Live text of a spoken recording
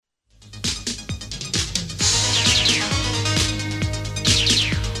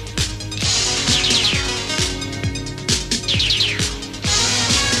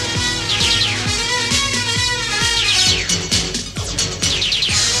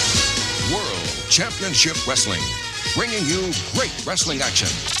Championship Wrestling, bringing you great wrestling action,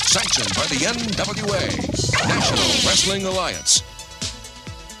 sanctioned by the NWA, National Wrestling Alliance.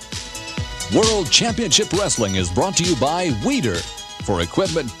 World Championship Wrestling is brought to you by Weider. For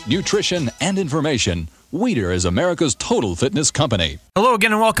equipment, nutrition, and information, Weider is America's total fitness company. Hello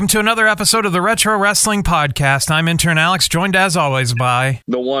again and welcome to another episode of the Retro Wrestling Podcast. I'm intern Alex, joined as always by...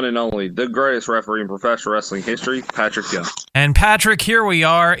 the one and only, the greatest referee in professional wrestling history, Patrick Young. And Patrick, here we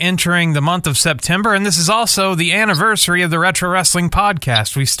are entering the month of September, and this is also the anniversary of the Retro Wrestling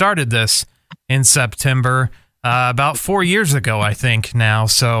Podcast. We started this in September about 4 years ago, I think, now,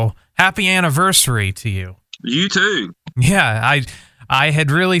 so happy anniversary to you. You too. Yeah, I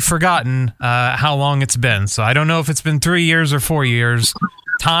had really forgotten how long it's been, so I don't know if it's been 3 years or 4 years.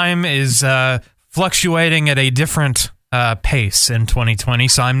 Time is fluctuating at a different pace in 2020,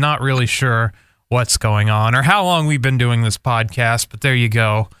 so I'm not really sure what's going on or how long we've been doing this podcast, but there you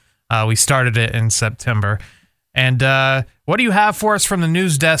go. We started it in September. And what do you have for us from the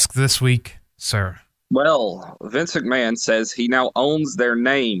news desk this week, sir? Well, Vince McMahon says he now owns their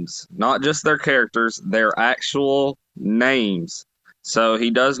names, not just their characters, their actual names. So he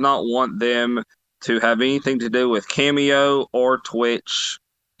does not want them to have anything to do with Cameo or Twitch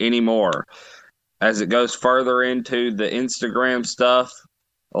anymore. As it goes further into the Instagram stuff,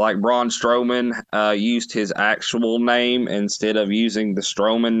 like Braun Strowman used his actual name instead of using the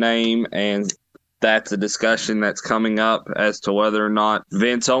Strowman name, and that's a discussion that's coming up as to whether or not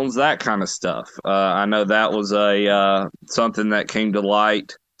Vince owns that kind of stuff. I know that was something that came to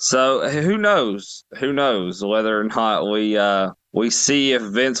light. So who knows? Who knows whether or not we see if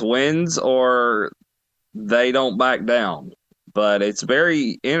Vince wins or they don't back down. But it's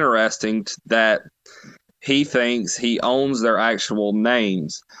very interesting that he thinks he owns their actual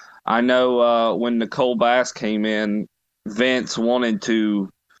names. I know when Nicole Bass came in, Vince wanted to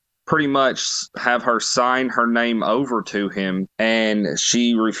pretty much have her sign her name over to him, and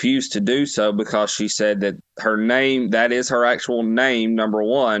she refused to do so because she said that her name, that is her actual name, number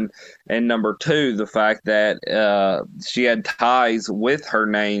one, and number two, the fact that she had ties with her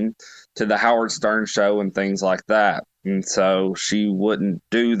name to the Howard Stern show and things like that. And so she wouldn't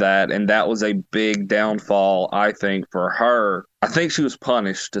do that, and that was a big downfall, I think, for her. I think she was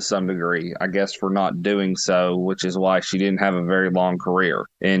punished to some degree, I guess, for not doing so, which is why she didn't have a very long career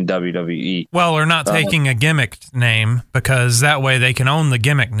in WWE. Well, or not taking a gimmick name, because that way they can own the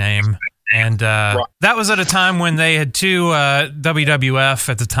gimmick name. And right. That was at a time when they had WWF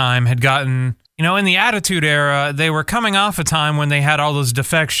at the time had gotten... You know, in the Attitude Era, they were coming off a time when they had all those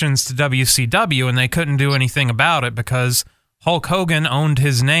defections to WCW, and they couldn't do anything about it because Hulk Hogan owned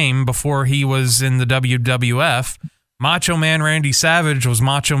his name before he was in the WWF. Macho Man Randy Savage was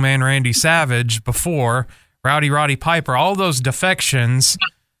Macho Man Randy Savage before. Rowdy Roddy Piper, all those defections,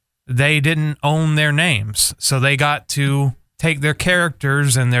 they didn't own their names. So they got to take their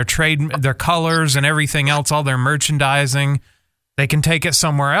characters and their colors and everything else, all their merchandising. They can take it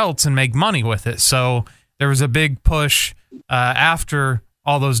somewhere else and make money with it. So there was a big push after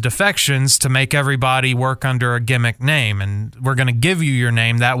all those defections to make everybody work under a gimmick name. And we're going to give you your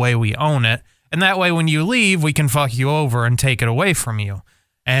name. That way we own it. And that way when you leave, we can fuck you over and take it away from you.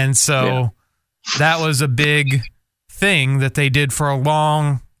 And so that was a big thing that they did for a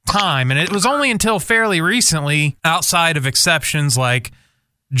long time. And it was only until fairly recently, outside of exceptions like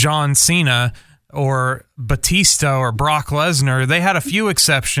John Cena or Batista or Brock Lesnar, they had a few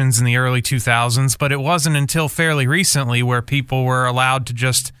exceptions in the early 2000s, but it wasn't until fairly recently where people were allowed to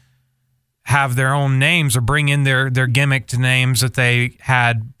just have their own names or bring in their gimmicked names that they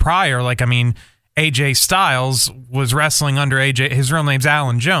had prior. Like, I mean, AJ Styles was wrestling under his real name's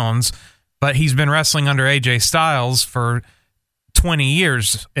Alan Jones, but he's been wrestling under AJ Styles for 20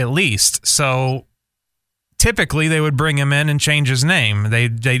 years at least. So typically they would bring him in and change his name.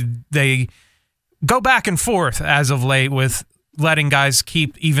 They go back and forth as of late with letting guys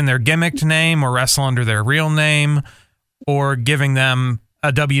keep even their gimmicked name or wrestle under their real name or giving them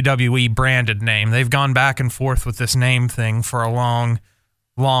a WWE branded name. They've gone back and forth with this name thing for a long,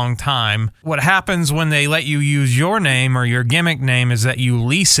 long time. What happens when they let you use your name or your gimmick name is that you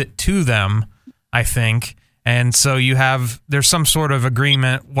lease it to them, I think. And so there's some sort of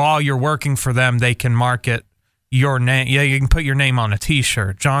agreement while you're working for them, they can market your name. Yeah, you can put your name on a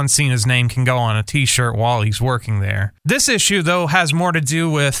t-shirt. John Cena's name can go on a t-shirt while he's working there. This issue, though, has more to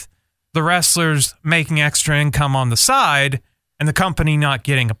do with the wrestlers making extra income on the side and the company not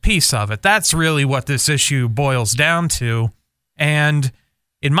getting a piece of it. That's really what this issue boils down to. And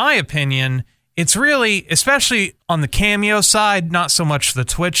in my opinion, it's really, especially on the Cameo side, not so much the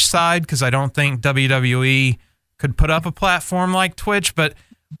Twitch side, because I don't think WWE could put up a platform like Twitch, but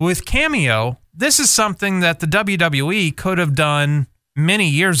with Cameo, this is something that the WWE could have done many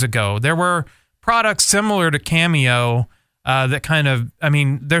years ago. There were products similar to Cameo that kind of, I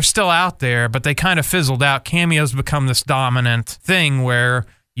mean, they're still out there, but they kind of fizzled out. Cameo's become this dominant thing where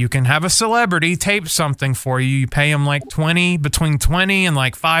you can have a celebrity tape something for you. You pay them like between $20 and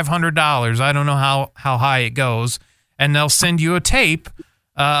like $500. I don't know how high it goes. And they'll send you a tape,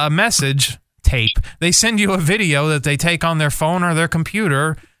 a message tape. They send you a video that they take on their phone or their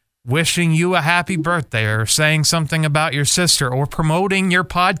computer wishing you a happy birthday or saying something about your sister or promoting your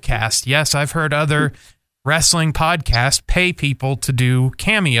podcast. Yes, I've heard other wrestling podcasts pay people to do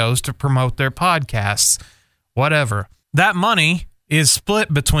cameos to promote their podcasts. Whatever. That money is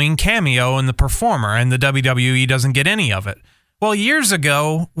split between Cameo and the performer, and the WWE doesn't get any of it. Well, years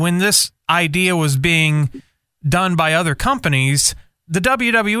ago, when this idea was being done by other companies, the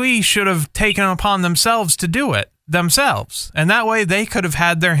WWE should have taken upon themselves to do it themselves. And that way they could have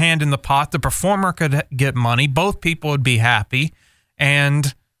had their hand in the pot. The performer could get money. Both people would be happy.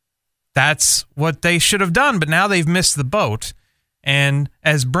 And that's what they should have done. But now they've missed the boat. And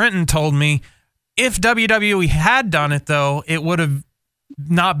as Brenton told me, if WWE had done it, though, it would have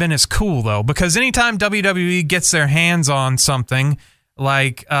not been as cool, though. Because anytime WWE gets their hands on something,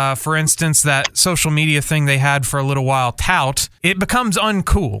 like, for instance, that social media thing they had for a little while, Tout, it becomes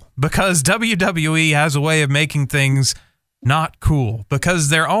uncool because WWE has a way of making things not cool because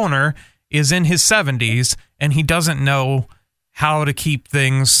their owner is in his 70s and he doesn't know how to keep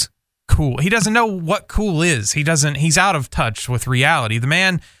things cool. He doesn't know what cool is. He's out of touch with reality. The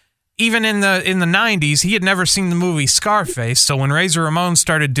man, even in the 90s, he had never seen the movie Scarface, so when Razor Ramon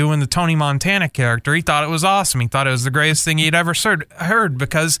started doing the Tony Montana character, he thought it was awesome. He thought it was the greatest thing he'd ever heard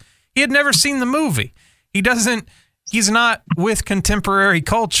because he had never seen the movie. He's not with contemporary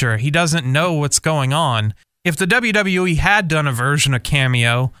culture. He doesn't know what's going on. If the WWE had done a version of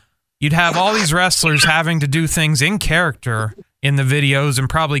Cameo, you'd have all these wrestlers having to do things in character in the videos and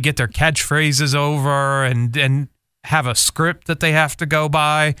probably get their catchphrases over and have a script that they have to go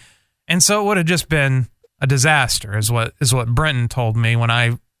by. And so it would have just been a disaster, is what Brenton told me when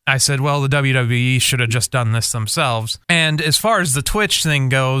I said, well, the WWE should have just done this themselves. And as far as the Twitch thing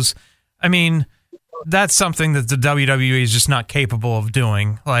goes, I mean, that's something that the WWE is just not capable of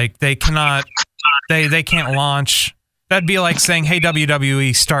doing. Like, they cannot, they can't launch. That'd be like saying, hey,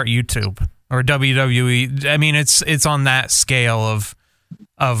 WWE, start YouTube. Or WWE, I mean, it's on that scale of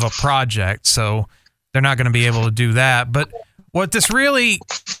a project, so they're not going to be able to do that. But what this really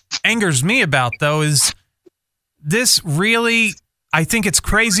angers me about, though, is this really, I think it's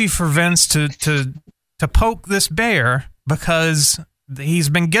crazy for Vince to poke this bear because he's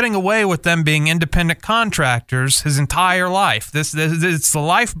been getting away with them being independent contractors his entire life. It's the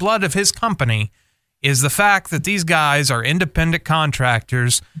lifeblood of his company is the fact that these guys are independent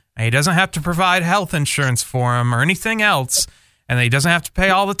contractors and he doesn't have to provide health insurance for them or anything else, and he doesn't have to pay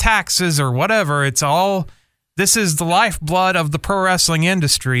all the taxes or whatever. This is the lifeblood of the pro wrestling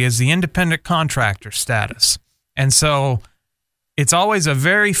industry, is the independent contractor status. And so it's always a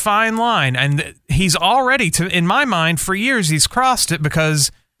very fine line. And he's already, in my mind, for years, he's crossed it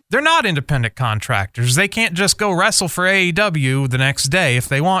because they're not independent contractors. They can't just go wrestle for AEW the next day if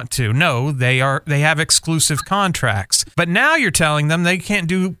they want to. No, they have exclusive contracts. But now you're telling them they can't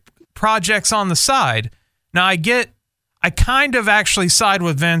do projects on the side. Now, I kind of actually side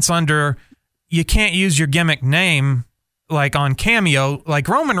with Vince under, you can't use your gimmick name like on Cameo. Like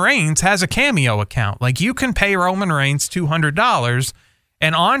Roman Reigns has a Cameo account. Like you can pay Roman Reigns $200,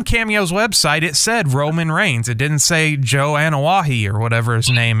 and on Cameo's website it said Roman Reigns. It didn't say Joe Anawahi or whatever his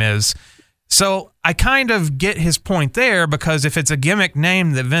name is. So I kind of get his point there because if it's a gimmick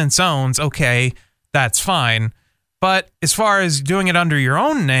name that Vince owns, okay, that's fine. But as far as doing it under your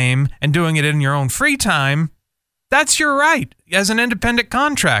own name and doing it in your own free time, that's your right as an independent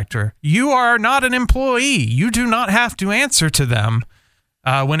contractor. You are not an employee. You do not have to answer to them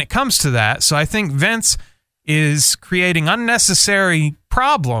when it comes to that. So I think Vince is creating unnecessary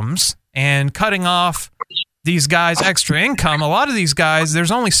problems and cutting off these guys' extra income. A lot of these guys,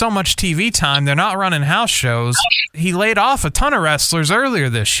 there's only so much TV time. They're not running house shows. He laid off a ton of wrestlers earlier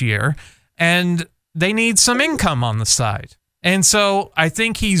this year, and they need some income on the side. And so I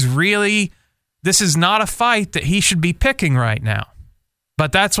think this is not a fight that he should be picking right now.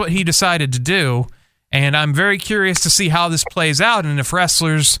 But that's what he decided to do. And I'm very curious to see how this plays out. And if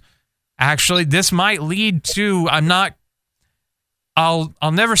wrestlers actually, this might lead to, I'll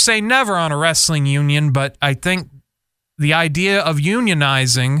never say never on a wrestling union, but I think the idea of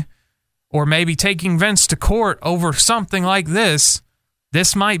unionizing or maybe taking Vince to court over something like this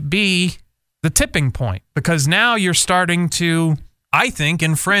might be the tipping point, because now you're starting to I think,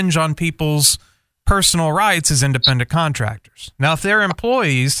 infringe on people's personal rights as independent contractors. Now, if they're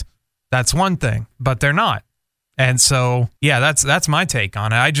employees, that's one thing, but they're not. And so, yeah, that's my take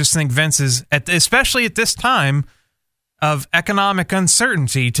on it. I just think Vince is, especially at this time of economic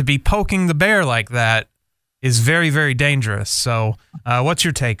uncertainty, to be poking the bear like that is very, very dangerous. So what's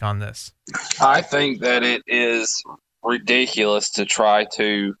your take on this? I think that it is ridiculous to try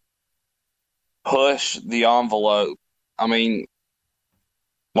to push the envelope. I mean,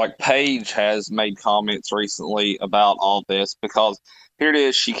 like Paige has made comments recently about all this, because here it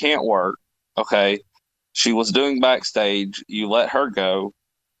is, she can't work, okay? She was doing backstage. You let her go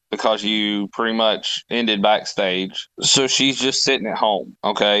because you pretty much ended backstage. So she's just sitting at home,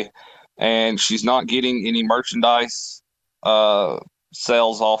 okay? And she's not getting any merchandise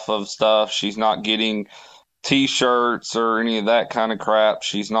sales off of stuff. She's not getting T-shirts or any of that kind of crap.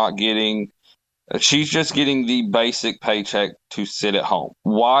 She's just getting the basic paycheck to sit at home.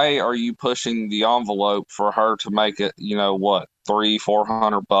 Why are you pushing the envelope for her to make it,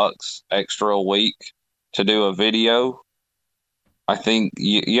 $300-400 extra a week to do a video? I think,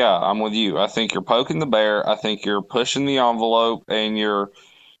 yeah, I'm with you. I think you're poking the bear. I think you're pushing the envelope, and you're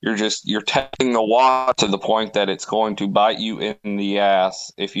testing the water to the point that it's going to bite you in the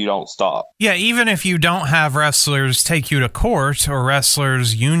ass if you don't stop. Yeah, even if you don't have wrestlers take you to court or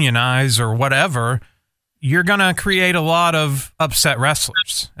wrestlers unionize or whatever, you're going to create a lot of upset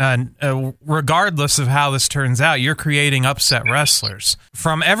wrestlers. And regardless of how this turns out, you're creating upset wrestlers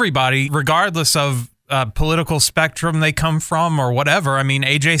from everybody, regardless of political spectrum they come from or whatever. I mean,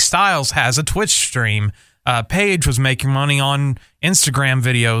 AJ Styles has a Twitch stream. Paige was making money on Instagram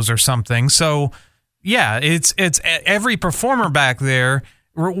videos or something. So, yeah, it's every performer back there,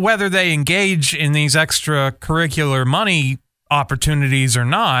 whether they engage in these extracurricular money opportunities or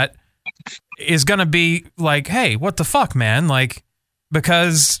not, is going to be like, hey, what the fuck, man? Like,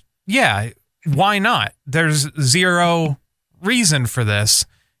 because, yeah, why not? There's zero reason for this.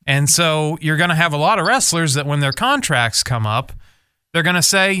 And so you're going to have a lot of wrestlers that when their contracts come up, they're going to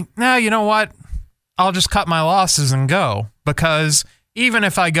say, nah, you know what? I'll just cut my losses and go, because even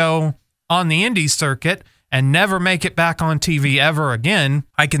if I go on the indie circuit and never make it back on TV ever again,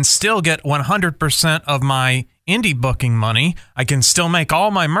 I can still get 100% of my indie booking money. I can still make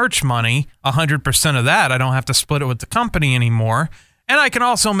all my merch money, 100% of that. I don't have to split it with the company anymore. And I can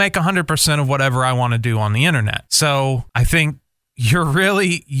also make 100% of whatever I want to do on the internet. So I think you're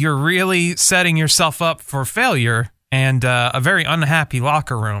really setting yourself up for failure and a very unhappy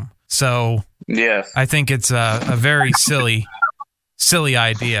locker room. So yes, I think it's a very silly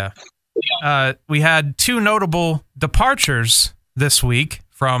idea. We had two notable departures this week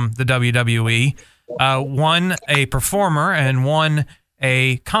from the WWE. One a performer and one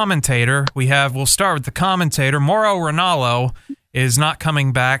a commentator. We'll start with the commentator. Mauro Ranallo is not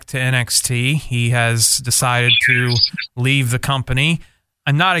coming back to NXT. He has decided to leave the company.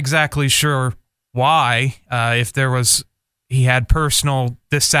 I'm not exactly sure why, if he had personal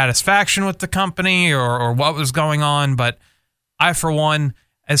dissatisfaction with the company or what was going on, but I, for one,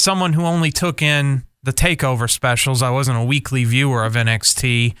 as someone who only took in the takeover specials, I wasn't a weekly viewer of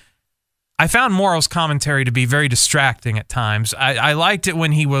NXT, I found Mauro's commentary to be very distracting at times. I liked it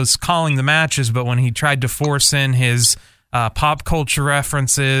when he was calling the matches, but when he tried to force in his pop culture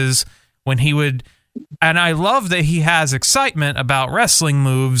references, when he would, and I love that he has excitement about wrestling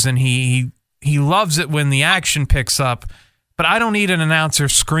moves, and he loves it when the action picks up, but I don't need an announcer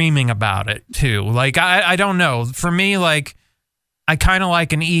screaming about it too. Like, I don't know. For me, like, I kind of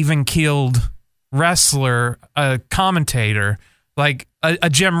like an even-keeled wrestler, a commentator, like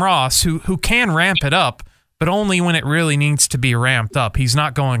a Jim Ross who can ramp it up, but only when it really needs to be ramped up. He's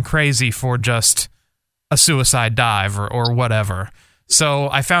not going crazy for just a suicide dive or whatever. So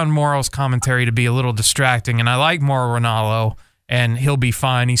I found Mauro's commentary to be a little distracting, and I like Mauro Ranallo, and he'll be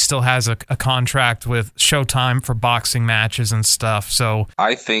fine. He still has a contract with Showtime for boxing matches and stuff. So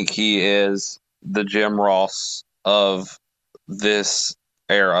I think he is the Jim Ross of this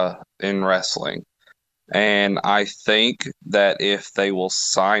era in wrestling. And I think that if they will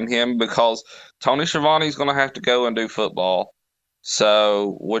sign him, because Tony Schiavone's going to have to go and do football,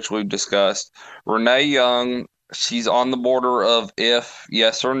 so which we've discussed. Renee Young, she's on the border of if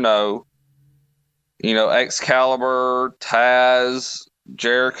yes or no. You know, Excalibur, Taz,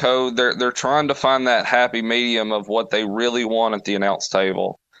 Jericho, they're trying to find that happy medium of what they really want at the announce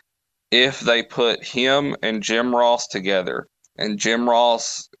table. If they put him and Jim Ross together, and Jim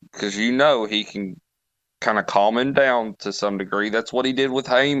Ross, because he can kind of calm him down to some degree. That's what he did with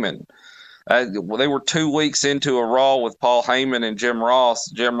Heyman. They were 2 weeks into a Raw with Paul Heyman and Jim Ross.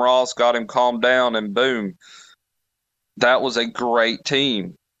 Jim Ross got him calmed down, and boom, that was a great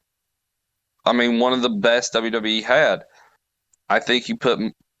team. I mean, one of the best WWE had. I think you put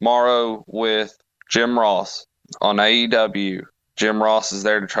Morrow with Jim Ross on AEW. Jim Ross is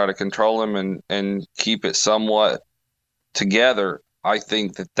there to try to control him and keep it somewhat together. I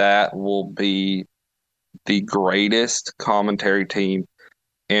think that will be the greatest commentary team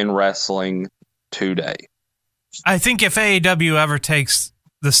in wrestling today. I think if AEW ever takes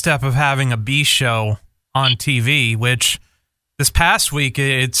the step of having a B show on TV, which this past week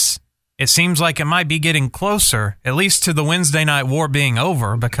it seems like it might be getting closer, at least to the Wednesday Night War being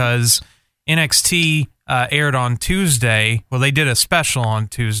over, because NXT aired on Tuesday. Well, they did a special on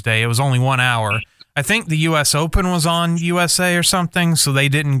Tuesday. It was only 1 hour. I think the U.S. Open was on USA or something, so they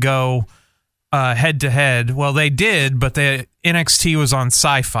didn't go head-to-head. Well, they did, but the NXT was on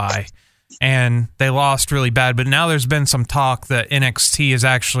Sci-Fi, and they lost really bad. But now there's been some talk that NXT is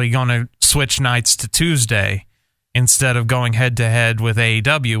actually going to switch nights to Tuesday instead of going head-to-head with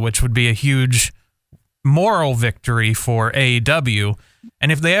AEW, which would be a huge moral victory for AEW.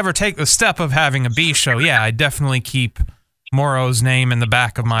 And if they ever take the step of having a B show, yeah, I definitely keep Morrow's name in the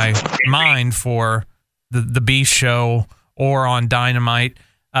back of my mind for the B show or on Dynamite.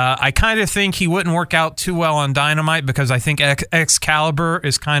 I kind of think he wouldn't work out too well on Dynamite because I think Excalibur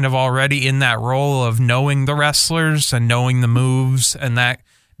is kind of already in that role of knowing the wrestlers and knowing the moves, and that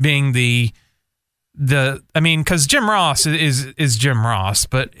being because Jim Ross is Jim Ross,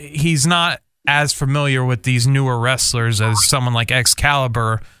 but he's not as familiar with these newer wrestlers as someone like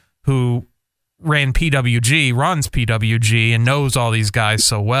Excalibur, who runs PWG, and knows all these guys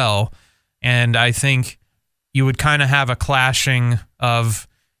so well. And I think you would kind of have a clashing of,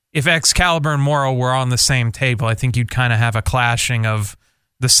 if Excalibur and Morrow were on the same table, I think you'd kind of have a clashing of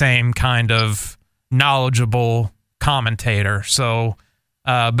the same kind of knowledgeable commentator. So,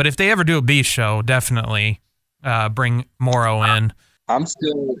 but if they ever do a B show, definitely bring Morrow in.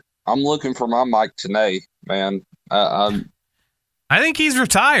 I'm looking for my Mike Tenay, man. I think he's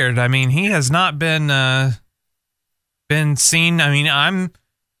retired. I mean, he has not been seen. I mean, I'm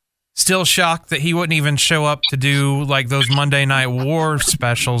still shocked that he wouldn't even show up to do like those Monday Night War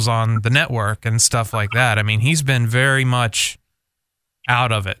specials on the network and stuff like that. I mean, he's been very much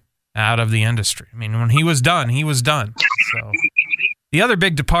out of the industry. I mean, when he was done, he was done. So the other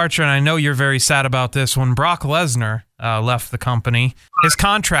big departure, and I know you're very sad about this, when Brock Lesnar left the company, his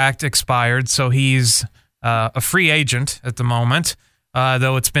contract expired, so he's a free agent at the moment,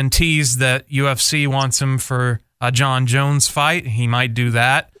 though it's been teased that UFC wants him for a John Jones fight. He might do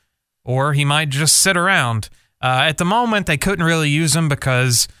that, or he might just sit around. At the moment, they couldn't really use him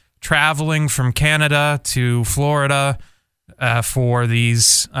because traveling from Canada to Florida for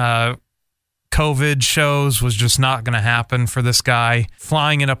these COVID shows was just not going to happen for this guy.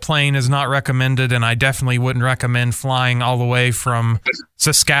 Flying in a plane is not recommended, and I definitely wouldn't recommend flying all the way from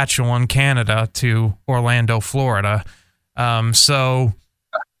Saskatchewan, Canada to Orlando, Florida. So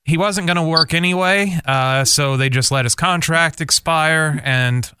he wasn't going to work anyway, so they just let his contract expire,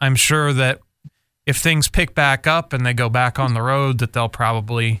 and I'm sure that if things pick back up and they go back on the road, that they'll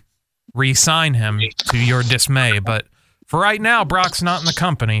probably re-sign him, to your dismay. But for right now, Brock's not in the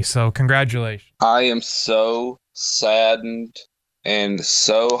company, so congratulations. I am so saddened and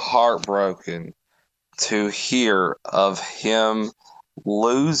so heartbroken to hear of him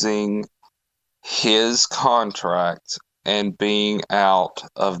losing his contract and being out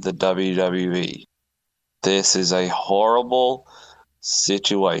of the WWE. This is a horrible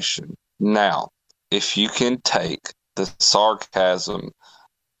situation. Now, if you can take the sarcasm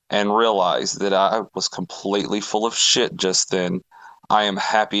and realize that I was completely full of shit just then, I am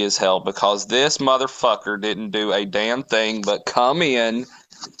happy as hell, because this motherfucker didn't do a damn thing but come in,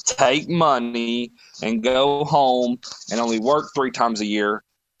 take money, and go home and only work 3 times a year,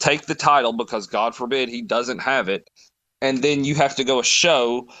 take the title because God forbid he doesn't have it, and then you have to go a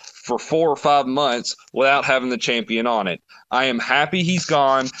show for 4 or 5 months without having the champion on it. I am happy he's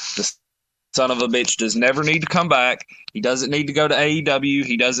gone. The son of a bitch does never need to come back. He doesn't need to go to AEW.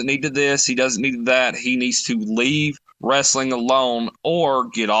 He doesn't need to this. He doesn't need that. He needs to leave wrestling alone or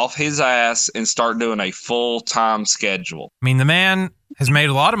get off his ass and start doing a full-time schedule. I mean, the man has made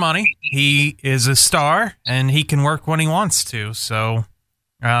a lot of money. He is a star, and he can work when he wants to. So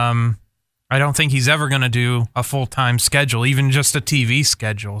I don't think he's ever going to do a full-time schedule, even just a TV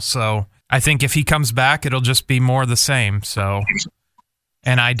schedule. So I think if he comes back, it'll just be more the same. So,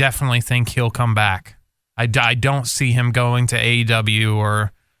 and I definitely think he'll come back. I don't see him going to AEW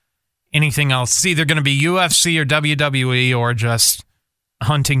or anything else. It's either going to be UFC or WWE or just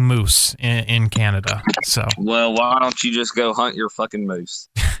hunting moose in Canada. So, well, why don't you just go hunt your fucking moose?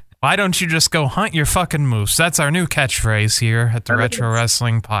 Why don't you just go hunt your fucking moose? That's our new catchphrase here at the Retro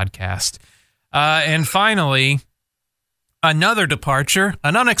Wrestling Podcast. And finally, another departure,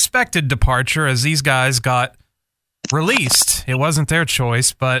 an unexpected departure, as these guys got released. It wasn't their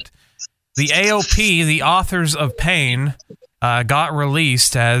choice, but the AOP, the Authors of Pain, got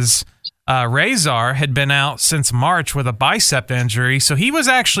released as Razor had been out since March with a bicep injury, so he was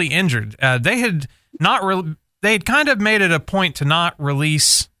actually injured. They had kind of made it a point to not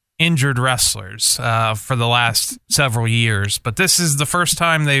release injured wrestlers for the last several years, but this is the first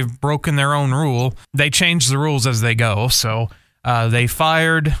time they've broken their own rule. They change the rules as they go, so they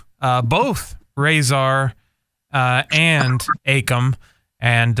fired both Razor and Akam,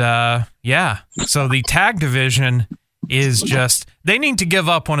 and so the tag division is just, they need to give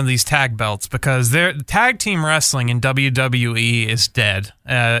up one of these tag belts because their tag team wrestling in WWE is dead.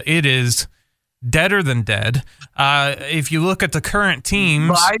 It is deader than dead. If you look at the current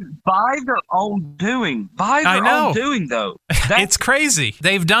teams, by their own doing, own doing though, it's crazy.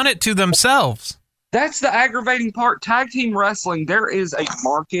 They've done it to themselves. That's the aggravating part. Tag team wrestling, there is a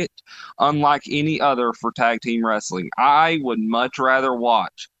market unlike any other for tag team wrestling. I would much rather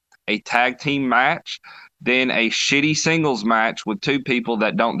watch a tag team match than a shitty singles match with two people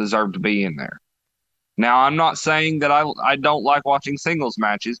that don't deserve to be in there. Now, I'm not saying that I don't like watching singles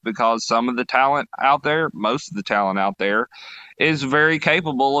matches because some of the talent out there, most of the talent out there, is very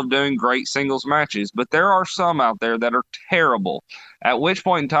capable of doing great singles matches. But there are some out there that are terrible. At which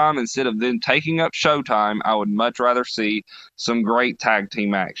point in time, instead of them taking up showtime, I would much rather see some great tag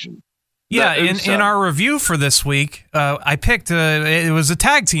team action. Yeah, in our review for this week, I picked it was a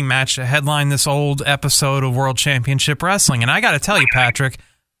tag team match that headlined this old episode of World Championship Wrestling, and I got to tell you, Patrick,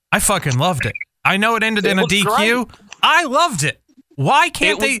 I fucking loved it. I know it ended in a DQ. Great. I loved it. Why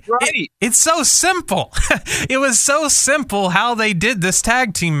can't they? It's so simple. It was so simple how they did this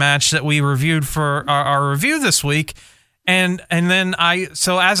tag team match that we reviewed for our review this week. And then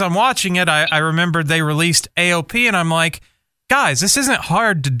so as I'm watching it, I remembered they released AOP, and I'm like, guys, this isn't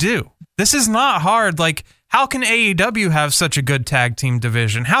hard to do. This is not hard. Like, how can AEW have such a good tag team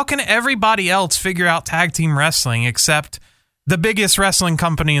division? How can everybody else figure out tag team wrestling except the biggest wrestling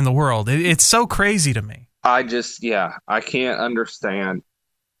company in the world? It's so crazy to me. I can't understand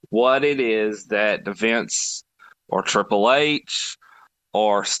what it is that Vince or Triple H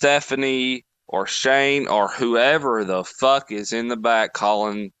or Stephanie or Shane or whoever the fuck is in the back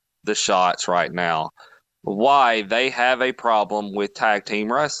calling the shots right now, why they have a problem with tag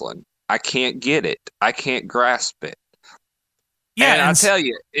team wrestling. I can't get it. I can't grasp it. Yeah, and I tell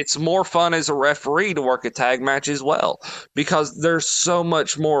you, it's more fun as a referee to work a tag match as well, because there's so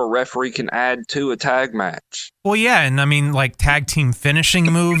much more a referee can add to a tag match. Well, yeah, and I mean, like, tag team finishing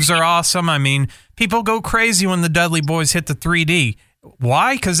moves are awesome. I mean, people go crazy when the Dudley Boys hit the 3D.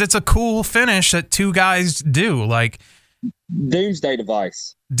 Why? Because it's a cool finish that two guys do, like Doomsday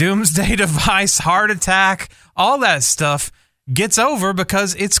Device, Heart Attack, all that stuff gets over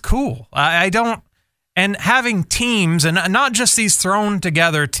because it's cool. And having teams, and not just these thrown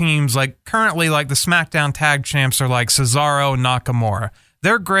together teams, like currently, like the SmackDown tag champs are like Cesaro and Nakamura.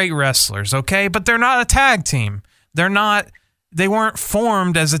 They're great wrestlers, okay? But they're not a tag team. They weren't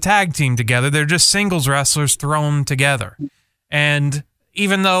formed as a tag team together. They're just singles wrestlers thrown together. And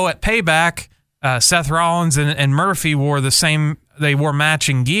even though at Payback, Seth Rollins and Murphy wore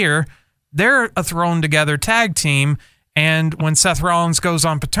matching gear, they're a thrown together tag team. And when Seth Rollins goes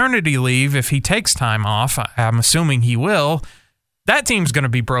on paternity leave, if he takes time off, I'm assuming he will, that team's going to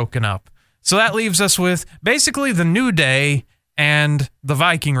be broken up. So that leaves us with basically the New Day and the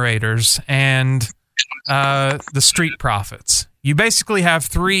Viking Raiders and the Street Profits. You basically have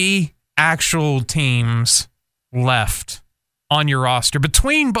three actual teams left on your roster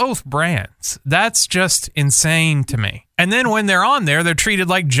between both brands. That's just insane to me. And then when they're on there, they're treated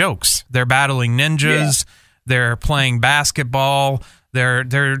like jokes. They're battling ninjas. Yeah. They're playing basketball.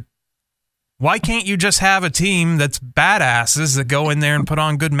 Why can't you just have a team that's badasses that go in there and put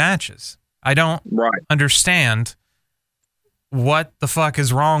on good matches? I don't understand what the fuck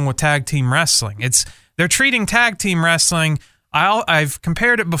is wrong with tag team wrestling. They're treating tag team wrestling. I've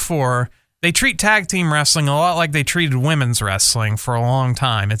compared it before. They treat tag team wrestling a lot like they treated women's wrestling for a long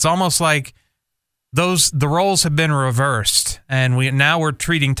time. It's almost like the roles have been reversed, and we're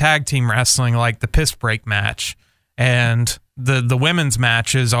treating tag team wrestling like the piss break match, and the women's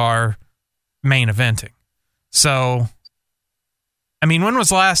matches are main eventing. So, I mean, when was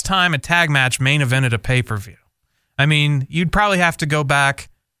the last time a tag match main evented a pay-per-view? I mean, you'd probably have to go back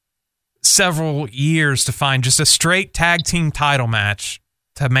several years to find just a straight tag team title match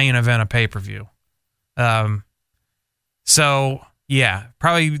to main event a pay-per-view. So Yeah,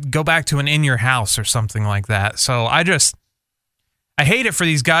 probably go back to an In Your House or something like that. So I hate it for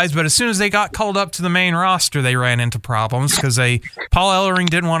these guys, but as soon as they got called up to the main roster, they ran into problems because Paul Ellering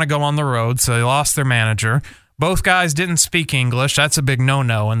didn't want to go on the road, so they lost their manager. Both guys didn't speak English. That's a big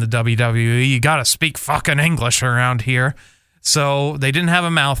no-no in the WWE. You got to speak fucking English around here. So they didn't have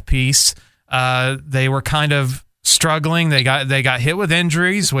a mouthpiece. They were kind of struggling. They got hit with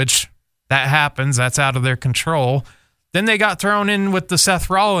injuries, which that happens. That's out of their control. Then they got thrown in with the Seth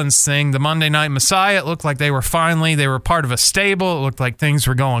Rollins thing, the Monday Night Messiah. It looked like they were part of a stable. It looked like things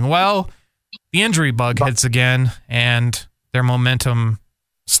were going well. The injury bug hits again, and their momentum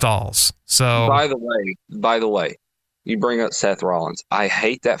stalls. So, by the way, you bring up Seth Rollins. I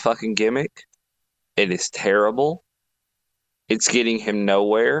hate that fucking gimmick. It is terrible. It's getting him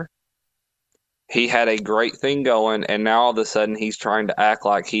nowhere. He had a great thing going, and now all of a sudden he's trying to act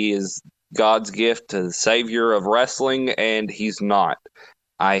like he is God's gift to the savior of wrestling, and he's not.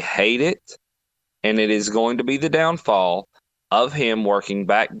 I hate it, and it is going to be the downfall of him working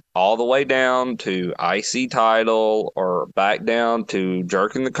back all the way down to IC title or back down to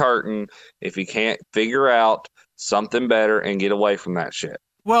jerking the curtain if he can't figure out something better and get away from that shit.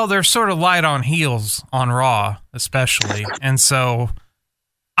 Well, they're sort of light on heels on Raw, especially, and so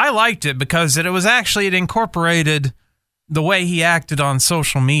I liked it because it incorporated the way he acted on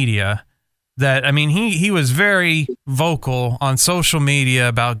social media. That, I mean, he was very vocal on social media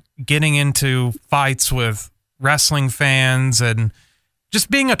about getting into fights with wrestling fans and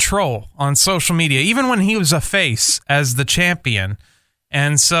just being a troll on social media, even when he was a face as the champion.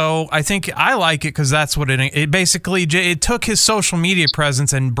 And so I think I like it because that's what it basically, it took his social media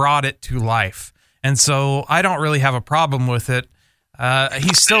presence and brought it to life. And so I don't really have a problem with it.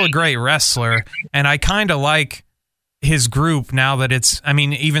 He's still a great wrestler, and I kind of like his group now that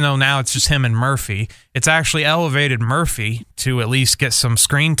even though now it's just him and Murphy, it's actually elevated Murphy to at least get some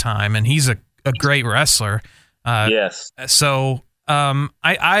screen time, and he's a great wrestler. Yes. So I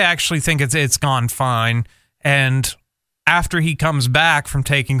actually think it's gone fine, and after he comes back from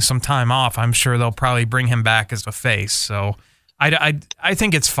taking some time off, I'm sure they'll probably bring him back as a face. So I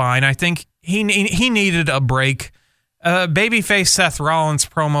think it's fine. I think he needed a break. Babyface Seth Rollins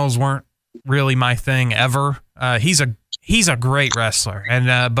promos weren't really my thing ever. He's a great wrestler,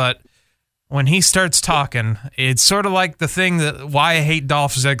 and but when he starts talking, it's sort of like the thing why I hate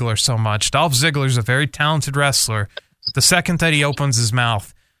Dolph Ziggler so much. Dolph Ziggler's a very talented wrestler, but the second that he opens his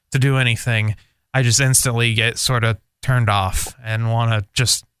mouth to do anything, I just instantly get sort of turned off and want to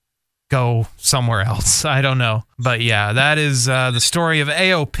just go somewhere else. I don't know, but yeah, that is the story of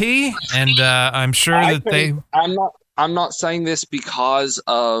AOP, and I'm sure I'm not saying this because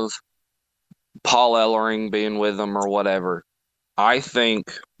of Paul Ellering being with them or whatever. I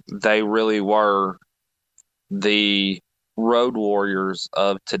think they really were the road warriors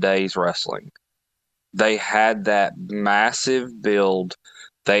of today's wrestling. They had that massive build.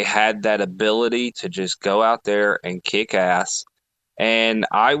 They had that ability to just go out there and kick ass. And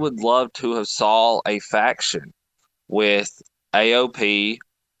I would love to have saw a faction with AOP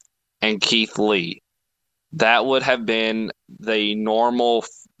and Keith Lee. That would have been the normal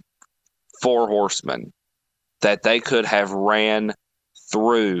four horsemen that they could have ran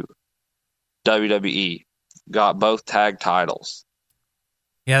through WWE, got both tag titles.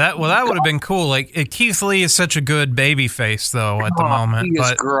 Yeah, that would have been cool. Like, Keith Lee is such a good baby face though at the moment. He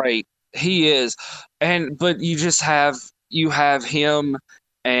is great. He is. But you have him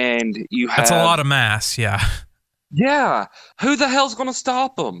and you have... That's a lot of mass, yeah. Yeah. Who the hell's going to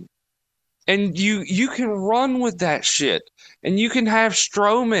stop him? And you can run with that shit. And you can have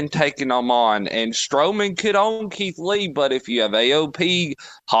Strowman taking them on. And Strowman could own Keith Lee, but if you have AOP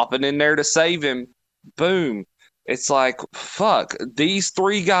hopping in there to save him, boom. It's like, fuck, these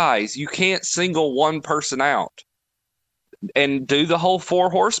three guys, you can't single one person out and do the whole four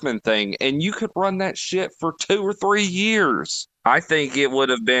horsemen thing. And you could run that shit for 2 or 3 years. I think it would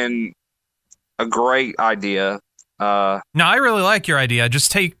have been a great idea. No, I really like your idea.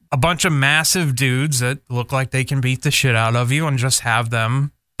 Just take a bunch of massive dudes that look like they can beat the shit out of you and just have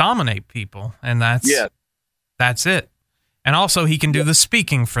them dominate people. And that's it. And also he can do the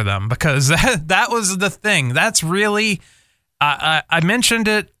speaking for them, because that was the thing. That's really, I mentioned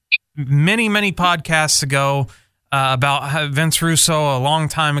it many, many podcasts ago about Vince Russo a long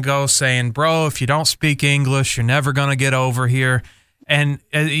time ago saying, bro, if you don't speak English, you're never going to get over here. And,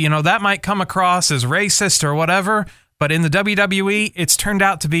 that might come across as racist or whatever, but in the WWE, it's turned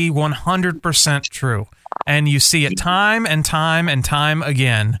out to be 100% true. And you see it time and time and time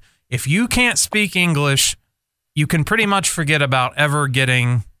again. If you can't speak English, you can pretty much forget about ever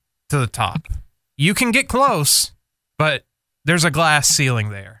getting to the top. You can get close, but there's a glass ceiling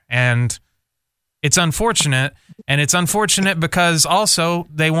there, and it's unfortunate. And it's unfortunate because also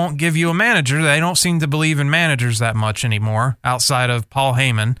they won't give you a manager. They don't seem to believe in managers that much anymore outside of Paul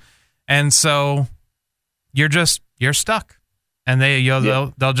Heyman. And so you're stuck. And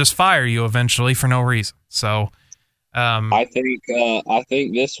they'll just fire you eventually for no reason. So I think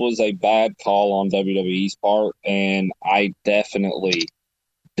this was a bad call on WWE's part, and I definitely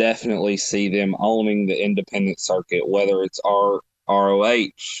see them owning the independent circuit, whether it's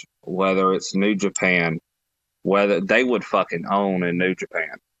ROH, whether it's New Japan. Whether they would fucking own in New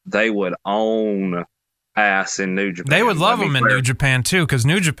Japan. They would own ass in New Japan. They would love them in New Japan, too, because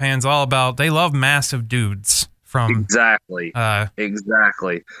New Japan's all about, they love massive dudes from... Exactly.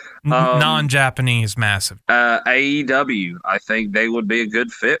 Non-Japanese massive. AEW, I think they would be a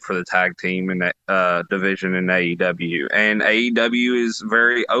good fit for the tag team in that division in AEW. And AEW is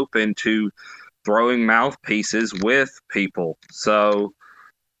very open to throwing mouthpieces with people. So...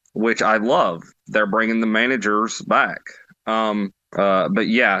 which I love. They're bringing the managers back. But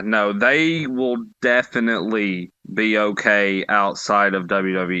yeah, no, they will definitely be okay outside of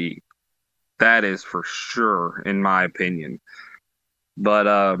WWE. That is for sure, in my opinion. But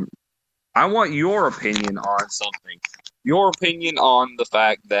I want your opinion on something. Your opinion on the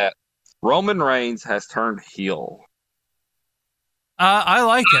fact that Roman Reigns has turned heel. I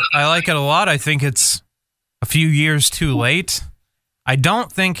like it. I like it a lot. I think it's a few years too late. I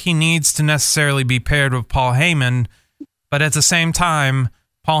don't think he needs to necessarily be paired with Paul Heyman, but at the same time,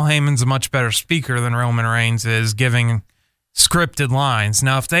 Paul Heyman's a much better speaker than Roman Reigns is, giving scripted lines.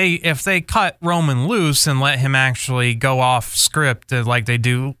 Now, if they cut Roman loose and let him actually go off script like they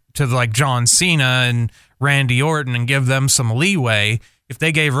do to like John Cena and Randy Orton and give them some leeway, if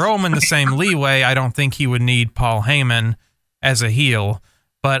they gave Roman the same leeway, I don't think he would need Paul Heyman as a heel.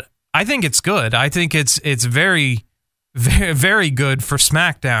 But I think it's good. I think it's very... very, very good for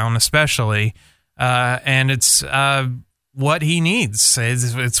SmackDown, especially, and it's what he needs.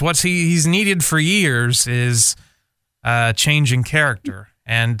 It's what he's needed for years is changing character,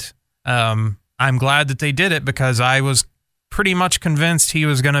 and I'm glad that they did it because I was pretty much convinced he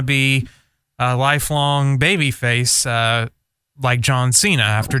was going to be a lifelong babyface, like John Cena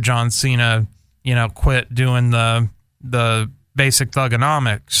after John Cena, quit doing the basic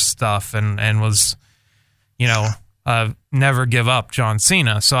thugonomics stuff and was, never give up John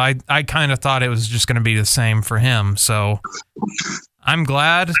Cena. So I kind of thought it was just going to be the same for him. So I'm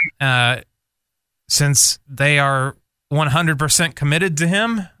glad since they are 100% committed to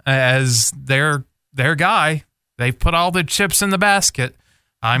him as their guy. They've put all the chips in the basket.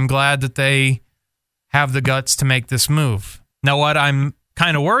 I'm glad that they have the guts to make this move. Now, what I'm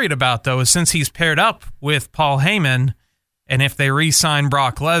kind of worried about, though, is since he's paired up with Paul Heyman, and if they re-sign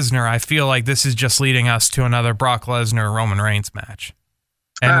Brock Lesnar, I feel like this is just leading us to another Brock Lesnar-Roman Reigns match.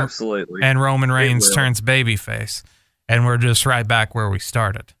 And, absolutely. And Roman Reigns turns babyface, and we're just right back where we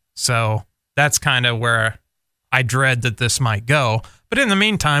started. So that's kind of where I dread that this might go. But in the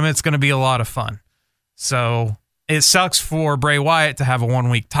meantime, it's going to be a lot of fun. So it sucks for Bray Wyatt to have a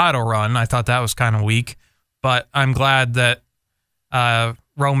 1-week title run. I thought that was kind of weak. But I'm glad that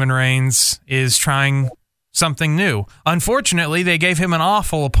Roman Reigns is trying something new. Unfortunately, they gave him an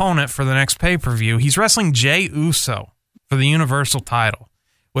awful opponent for the next pay-per-view. He's wrestling Jey Uso for the Universal title,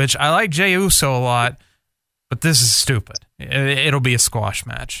 which I like Jey Uso a lot, but this is stupid. It'll be a squash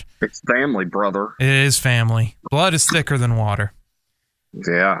match. It's family, brother. It is family. Blood is thicker than water.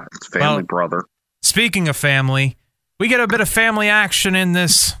 Yeah, it's family, brother. Speaking of family, we get a bit of family action in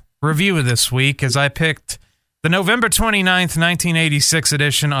this review of this week as I picked the November 29th, 1986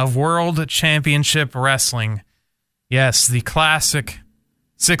 edition of World Championship Wrestling. Yes, the classic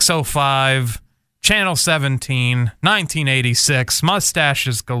 605, Channel 17, 1986,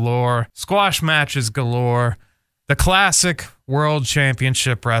 mustaches galore, squash matches galore, the classic World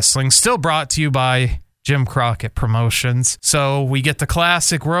Championship Wrestling, still brought to you by Jim Crockett Promotions. So we get the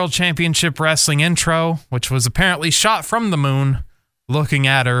classic World Championship Wrestling intro, which was apparently shot from the moon, looking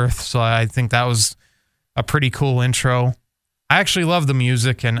at Earth, so I think that was a pretty cool intro. I actually love the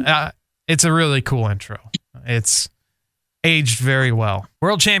music, and it's a really cool intro. It's aged very well.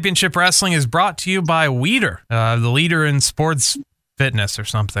 World Championship Wrestling is brought to you by Weeder, the leader in sports fitness or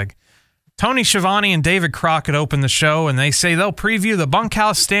something. Tony Schiavone and David Crockett open the show, and they say they'll preview the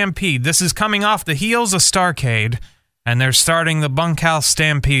Bunkhouse Stampede. This is coming off the heels of Starrcade, and they're starting the Bunkhouse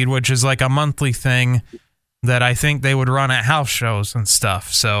Stampede, which is like a monthly thing that I think they would run at house shows and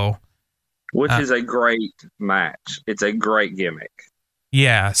stuff. So, which is a great match. It's a great gimmick.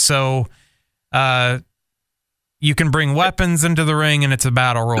 Yeah, so you can bring weapons into the ring and it's a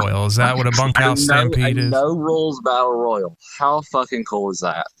battle royal. Is that what a Bunkhouse Stampede is? No rules battle royal. How fucking cool is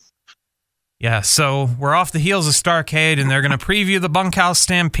that? Yeah, so we're off the heels of Starrcade, and they're going to preview the Bunkhouse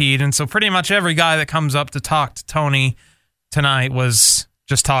Stampede, and so pretty much every guy that comes up to talk to Tony tonight was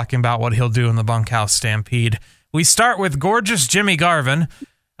just talking about what he'll do in the Bunkhouse Stampede. We start with gorgeous Jimmy Garvin.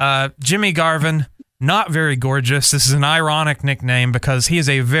 Jimmy Garvin, not very gorgeous. This is an ironic nickname because he is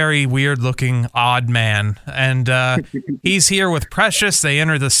a very weird-looking, odd man, and he's here with Precious. They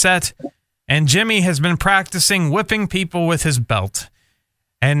enter the set, and Jimmy has been practicing whipping people with his belt.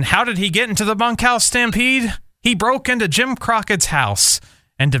 And how did he get into the Bunkhouse Stampede? He broke into Jim Crockett's house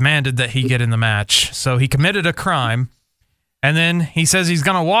and demanded that he get in the match. So he committed a crime. And then he says he's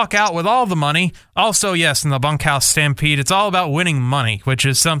going to walk out with all the money. Also, yes, in the Bunkhouse Stampede, it's all about winning money, which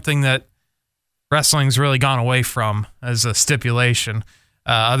is something that wrestling's really gone away from as a stipulation,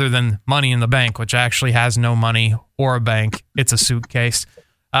 other than Money in the Bank, which actually has no money or a bank. It's a suitcase.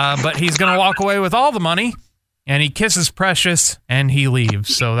 But he's going to walk away with all the money. And he kisses Precious, and he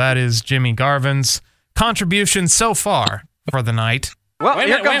leaves. So that is Jimmy Garvin's contribution so far for the night. Well,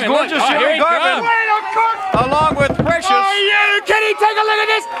 here comes gorgeous Jimmy Garvin, along with Precious. Oh, yeah, can he take a look at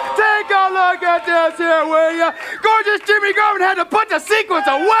this? Take a look at this here, will ya? Gorgeous Jimmy Garvin had to put the sequence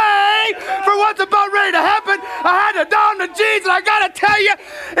away for what's about ready to happen. I had to don the jeans, and I gotta tell you,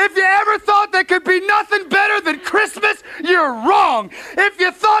 if you ever thought there could be nothing better than Christmas, you're wrong. If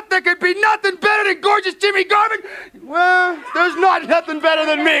you thought there could be nothing better than gorgeous Jimmy Garvin, well, there's nothing better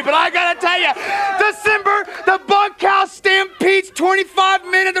than me, but I gotta tell you, December, the Bunkhouse Stampede's 25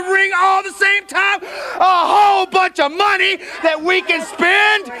 men in the ring all at the same time, a whole bunch of money that we can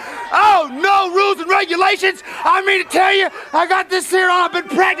spend. Oh, no rules and regulations. I mean to tell you, I got this here on. I've been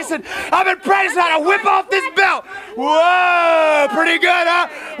practicing how to whip off this belt. Whoa, pretty good, huh?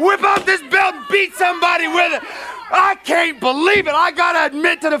 Whip off this belt and beat somebody with it. I can't believe it. I gotta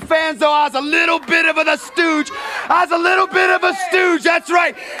admit to the fans, though, I was a little bit of a stooge. That's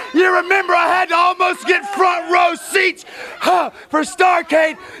right. You remember I had to almost get front row seats for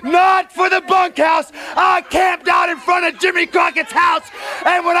Starrcade, not for the Bunkhouse. I camped out in front of Jimmy Crockett's house,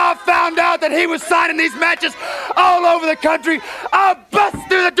 and when I found out that he was signing these matches all over the country, I bust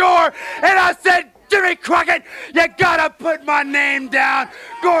through the door, and I said, Jimmy Crockett, you gotta put my name down.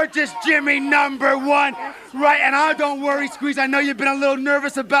 Gorgeous Jimmy #1. Right, and don't worry, Squeeze. I know you've been a little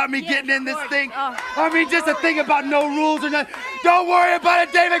nervous about me getting in this thing. I mean, just a thing about no rules or nothing. Don't worry about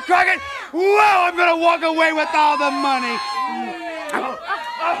it, David Crockett. Whoa, I'm gonna walk away with all the money.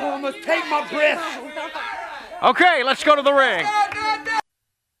 I almost take my breath. Okay, let's go to the ring.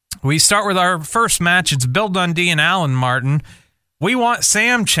 We start with our first match. It's Bill Dundee and Alan Martin. We want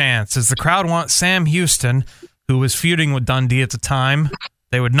Sam Chance, as the crowd wants Sam Houston, who was feuding with Dundee at the time.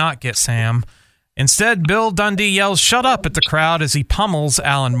 They would not get Sam. Instead, Bill Dundee yells, "Shut up," at the crowd as he pummels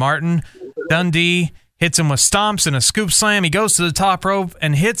Alan Martin. Dundee hits him with stomps and a scoop slam. He goes to the top rope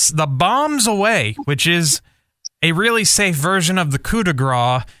and hits the bombs away, which is a really safe version of the coup de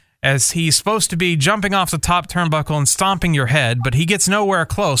grace, as he's supposed to be jumping off the top turnbuckle and stomping your head, but he gets nowhere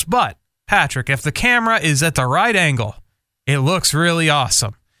close. But, Patrick, if the camera is at the right angle, it looks really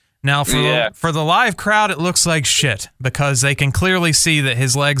awesome. Now, for the live crowd, it looks like shit because they can clearly see that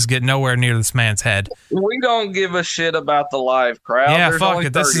his legs get nowhere near this man's head. We don't give a shit about the live crowd. Yeah, There's fuck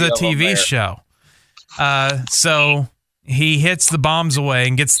it. This is a TV show. So he hits the bombs away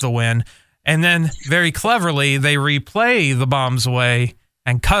and gets the win. And then, very cleverly, they replay the bombs away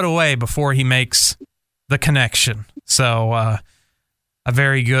and cut away before he makes the connection. So, a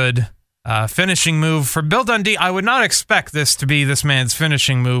very good finishing move for Bill Dundee. I would not expect this to be this man's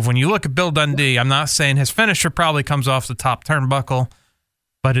finishing move. When you look at Bill Dundee, I'm not saying his finisher probably comes off the top turnbuckle,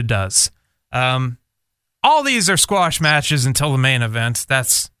 but it does. All these are squash matches until the main event.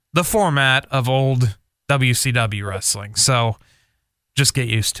 That's the format of old WCW wrestling. So just get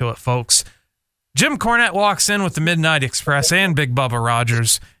used to it, folks. Jim Cornette walks in with the Midnight Express and Big Bubba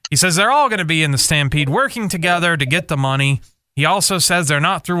Rogers. He says they're all going to be in the Stampede working together to get the money. He also says they're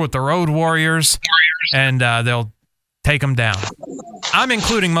not through with the Road Warriors, and they'll take them down. I'm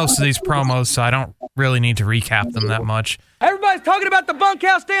including most of these promos, so I don't really need to recap them that much. Everybody's talking about the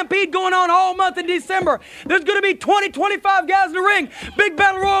Bunkhouse Stampede going on all month in December. There's going to be 20, 25 guys in the ring. Big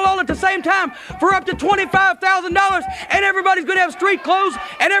battle royal all at the same time for up to $25,000. And everybody's going to have street clothes,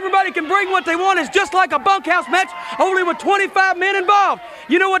 and everybody can bring what they want. It's just like a bunkhouse match, only with 25 men involved.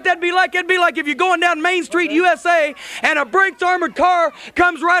 You know what that'd be like? It'd be like if you're going down Main Street, USA, and a Brinks armored car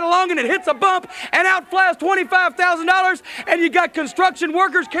comes right along and it hits a bump, and out flies $25,000, and you got construction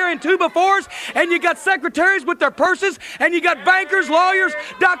workers carrying 2x4s, and you got secretaries with their purses, and and you got bankers, lawyers,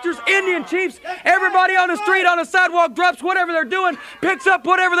 doctors, Indian chiefs, everybody on the street, on the sidewalk, drops whatever they're doing, picks up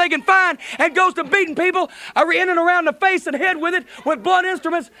whatever they can find, and goes to beating people in and around the face and head with it with blunt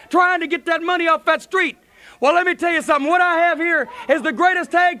instruments, trying to get that money off that street. Well, let me tell you something. What I have here is the greatest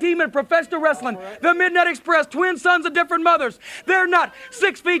tag team in professional wrestling, the Midnight Express, twin sons of different mothers. They're not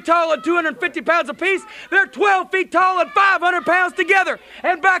 6 feet tall and 250 pounds apiece. They're 12 feet tall and 500 pounds together.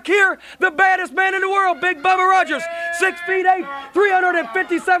 And back here, the baddest man in the world, Big Bubba Rogers, 6 feet 8,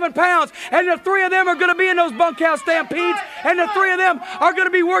 357 pounds. And the three of them are going to be in those Bunkhouse Stampedes, and the three of them are going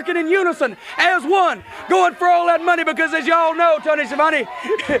to be working in unison as one, going for all that money, because as y'all know, Tony Schiavone,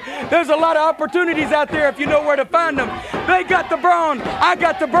 there's a lot of opportunities out there if you know where to find them. They got the brawn, I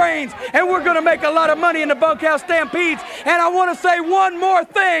got the brains, and we're going to make a lot of money in the Bunkhouse Stampedes. And I want to say one more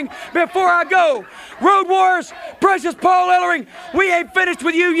thing before I go. Road Warriors, Precious Paul Ellering, we ain't finished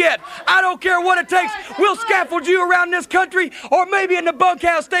with you yet. I don't care what it takes. We'll scaffold you around this country or maybe in the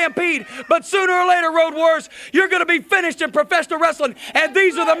Bunkhouse Stampede. But sooner or later, Road Warriors, you're going to be finished in professional wrestling, and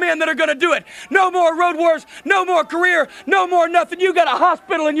these are the men that are going to do it. No more Road Warriors, no more career, no more nothing. You got a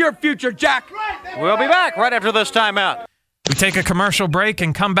hospital in your future, Jack. We'll be back right after this timeout. We take a commercial break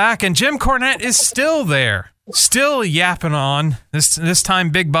and come back, and Jim Cornette is still there, still yapping on. This time,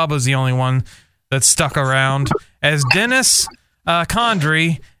 Big Bubba's the only one that's stuck around, as Dennis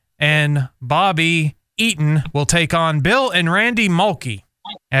Condrey and Bobby Eaton will take on Bill and Randy Mulkey,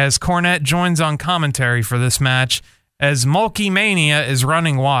 as Cornette joins on commentary for this match, as Mulkey Mania is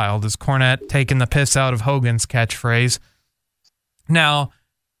running wild, as Cornette taking the piss out of Hogan's catchphrase. Now,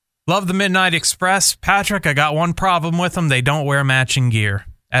 love the Midnight Express. Patrick, I got one problem with them. They don't wear matching gear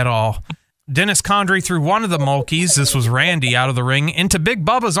at all. Dennis Condrey threw one of the Mulkeys, this was Randy, out of the ring, into Big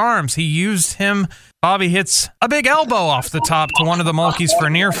Bubba's arms. He used him. Bobby hits a big elbow off the top to one of the Mulkeys for a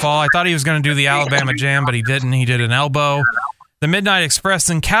near fall. I thought he was going to do the Alabama Jam, but he didn't. He did an elbow. The Midnight Express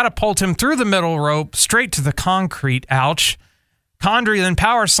then catapult him through the middle rope, straight to the concrete. Ouch. Condrey then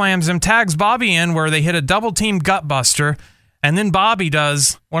power slams him, tags Bobby in, where they hit a double-team gutbuster. And then Bobby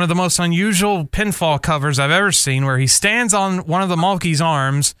does one of the most unusual pinfall covers I've ever seen, where he stands on one of the Mulkey's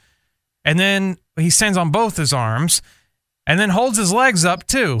arms, and then he stands on both his arms, and then holds his legs up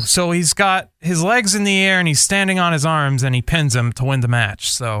too. So he's got his legs in the air, and he's standing on his arms, and he pins him to win the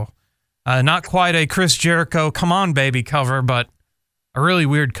match. So not quite a Chris Jericho, come on baby cover, but a really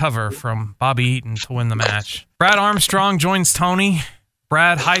weird cover from Bobby Eaton to win the match. Brad Armstrong joins Tony.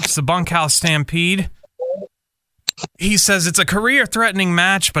 Brad hypes the Bunkhouse Stampede. He says it's a career-threatening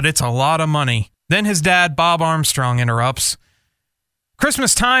match, but it's a lot of money. Then his dad, Bob Armstrong, interrupts.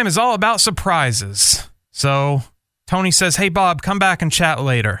 Christmas time is all about surprises. So Tony says, hey, Bob, come back and chat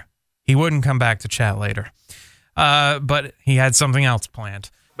later. He wouldn't come back to chat later. But he had something else planned.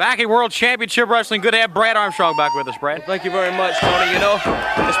 Back at World Championship Wrestling, good to have Brad Armstrong back with us, Brad. Thank you very much, Tony. You know,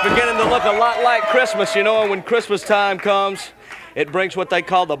 it's beginning to look a lot like Christmas, you know, and when Christmas time comes, it brings what they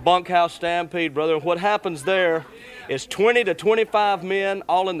call the Bunkhouse Stampede, brother. What happens there is 20 to 25 men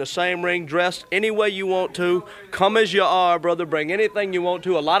all in the same ring, dressed any way you want to. Come as you are, brother. Bring anything you want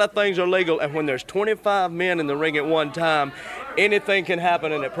to. A lot of things are legal, and when there's 25 men in the ring at one time, anything can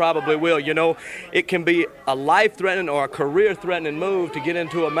happen, and it probably will. You know, it can be a life-threatening or a career-threatening move to get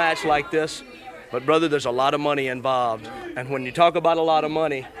into a match like this. But, brother, there's a lot of money involved. And when you talk about a lot of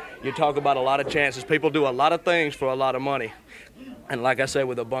money, you talk about a lot of chances. People do a lot of things for a lot of money. And like I said,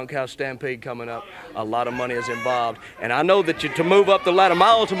 with the Bunkhouse Stampede coming up, a lot of money is involved. And I know that to move up the ladder, my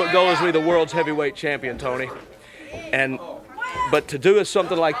ultimate goal is to be the world's heavyweight champion, Tony. But to do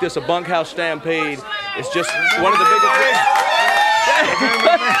something like this, a Bunkhouse Stampede, is just one of the biggest things.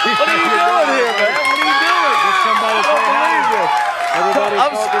 What are you doing here, man? What are you doing?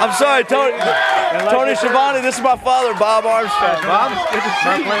 I'm sorry, Tony. Tony Schiavone, this is my father, Bob Armstrong. Bob,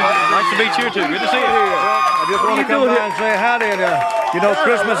 nice to meet you, too. Good to see you. I just want to come by and say howdy. You know,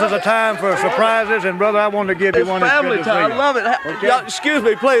 Christmas is a time for surprises, and, brother, I wanted to give you one. It's family time. I love it. Okay. Excuse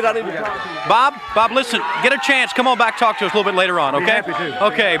me, please. I need to talk to you. Bob, listen, get a chance. Come on back, talk to us a little bit later on, okay? Be happy to.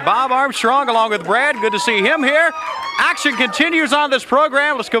 Okay, Bob Armstrong along with Brad. Good to see him here. Action continues on this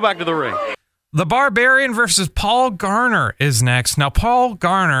program. Let's go back to the ring. The Barbarian versus Paul Garner is next. Now, Paul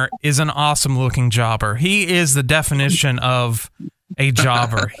Garner is an awesome-looking jobber. He is the definition of a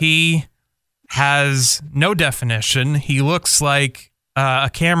jobber. He has no definition. He looks like a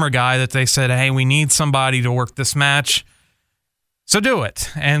camera guy that they said, hey, we need somebody to work this match, so do it.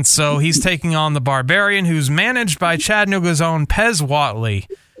 And so he's taking on the Barbarian, who's managed by Chattanooga's own Pez Watley,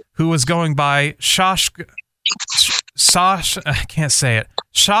 who was going by I can't say it.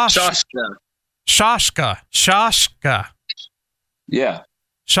 Shashka. Yeah.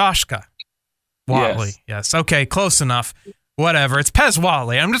 Shashka. Watley. Yes. Okay, close enough. Whatever. It's Pez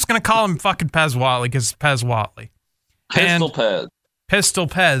Watley. I'm just going to call him fucking Pez Watley because it's Pez Watley. Pistol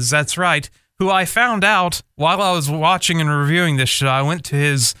Pez, that's right. Who I found out while I was watching and reviewing this show. I went to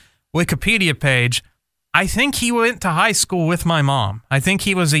his Wikipedia page. I think he went to high school with my mom. I think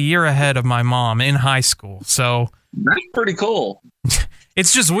he was a year ahead of my mom in high school. So that's pretty cool.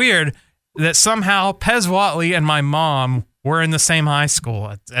 It's just weird that somehow Pez Watley and my mom were in the same high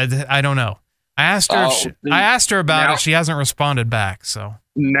school. I don't know. I asked her about it. She hasn't responded back. So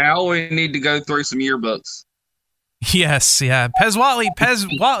now we need to go through some yearbooks. Yes, yeah. Pez Watley,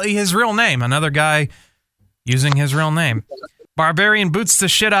 his real name. Another guy using his real name. Barbarian boots the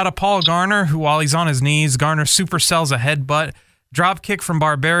shit out of Paul Garner, who, while he's on his knees, Garner supercells a headbutt. Drop kick from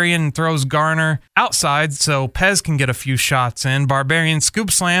Barbarian throws Garner outside so Pez can get a few shots in. Barbarian scoop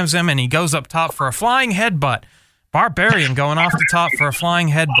slams him, and he goes up top for a flying headbutt. Barbarian going off the top for a flying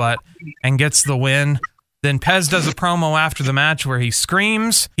headbutt and gets the win. Then Pez does a promo after the match where he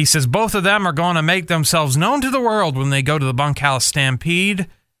screams. He says both of them are going to make themselves known to the world when they go to the Bunkhouse Stampede.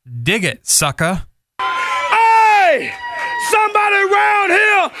 Dig it, sucker. Hey! Somebody around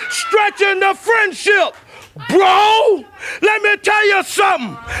here stretching the friendship. Bro, let me tell you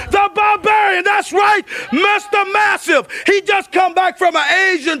something. The Barbarian, that's right, Mr. Massive. He just come back from an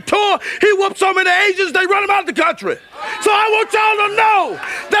Asian tour. He whooped so many Asians, they run him out of the country. So I want y'all to know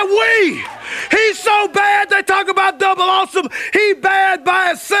that he's so bad, they talk about Double Awesome. He bad by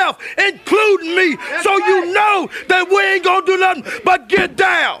himself, including me. So you know that we ain't gonna do nothing but get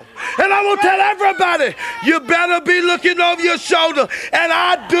down. And I'm gonna tell everybody, you better be looking over your shoulder. And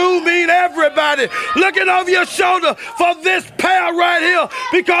I do mean everybody looking over your shoulder for this pair right here,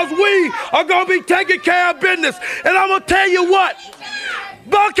 because we are gonna be taking care of business. And I'm gonna tell you what,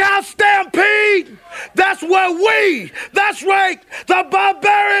 Bunkhouse Stampede, that's right, the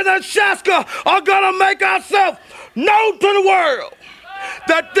Barbarian and Shaska are gonna make ourselves known to the world.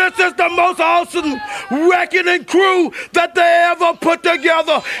 That this is the most awesome reckoning crew that they ever put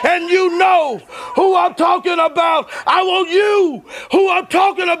together. And you know who I'm talking about. I want you, who I'm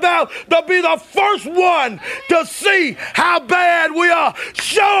talking about, to be the first one to see how bad we are.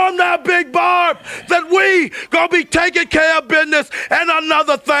 Show them that, Big Barb, that we gonna be taking care of business. And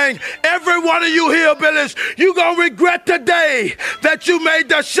another thing, every one of you hillbillies, you gonna regret today that you made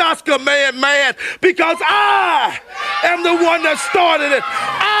the Shaska man mad, because I am the one that started it.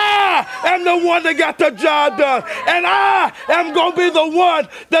 I am the one that got the job done. And I am going to be the one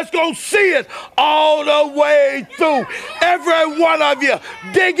that's going to see it all the way through. Every one of you.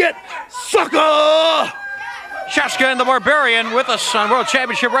 Dig it, sucker! Shaska and the Barbarian with us on World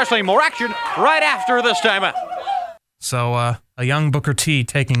Championship Wrestling. More action right after this time out. So, a young Booker T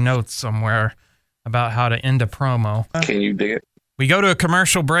taking notes somewhere about how to end a promo. Can you dig it? We go to a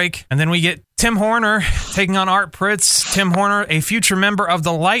commercial break, and then we get Tim Horner taking on Art Pritz. Tim Horner, a future member of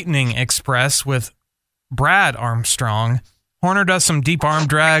the Lightning Express with Brad Armstrong. Horner does some deep arm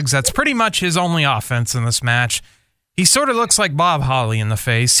drags. That's pretty much his only offense in this match. He sort of looks like Bob Holly in the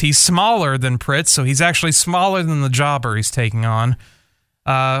face. He's smaller than Pritz, so he's actually smaller than the jobber he's taking on.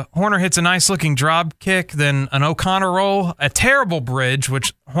 Horner hits a nice-looking drop kick, then an O'Connor roll, a terrible bridge,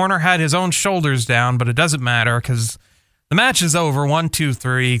 which Horner had his own shoulders down, but it doesn't matter because the match is over. 1, 2,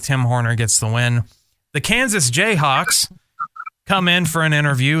 3. Tim Horner gets the win. The Kansas Jayhawks come in for an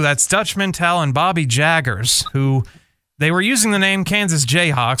interview. That's Dutch Mantell and Bobby Jaggers, who they were using the name Kansas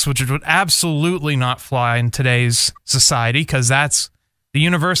Jayhawks, which would absolutely not fly in today's society because that's the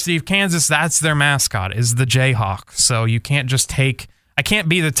University of Kansas. That's their mascot, is the Jayhawk. So you can't just I can't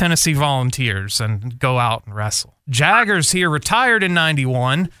be the Tennessee Volunteers and go out and wrestle. Jaggers here retired in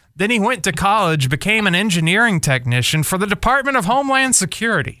 91. Then he went to college, became an engineering technician for the Department of Homeland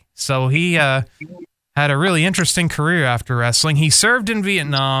Security. So he had a really interesting career after wrestling. He served in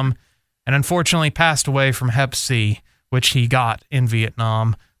Vietnam and unfortunately passed away from Hep C, which he got in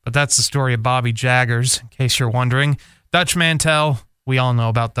Vietnam. But that's the story of Bobby Jaggers, in case you're wondering. Dutch Mantell, we all know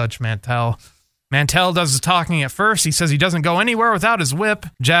about Dutch Mantell. Mantell does the talking at first. He says he doesn't go anywhere without his whip.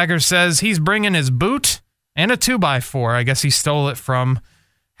 Jaggers says he's bringing his boot and a 2x4. I guess he stole it from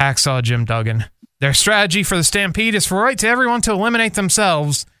Hacksaw Jim Duggan. Their strategy for the Stampede is for everyone to eliminate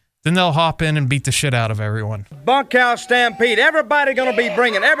themselves. Then they'll hop in and beat the shit out of everyone. Bunkhouse Stampede. Everybody going to be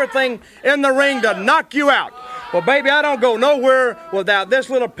bringing everything in the ring to knock you out. Well, baby, I don't go nowhere without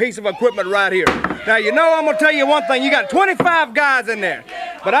this little piece of equipment right here. Now, you know, I'm going to tell you one thing. You got 25 guys in there.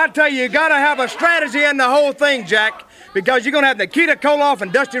 But I tell you, you got to have a strategy in the whole thing, Jack. because you're going to have Nikita Koloff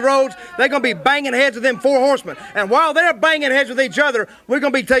and Dusty Rhodes. They're going to be banging heads with them 4 horsemen. And while they're banging heads with each other, we're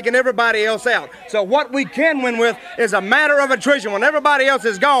going to be taking everybody else out. So what we can win with is a matter of attrition when everybody else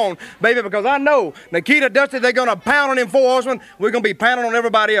is gone, baby, because I know Nikita, Dusty, they're going to pound on them 4 horsemen. We're going to be pounding on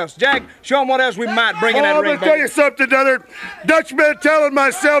everybody else. Jack, show them what else we might bring in that ring, I'm going to tell you something, Dudder. Dutchman telling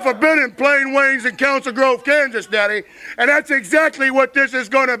myself I've been in Plain Wings in Council Grove, Kansas, Daddy, and that's exactly what this is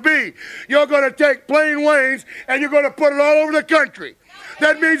going to be. You're going to take Plain Wings and you're going to put it all over the country.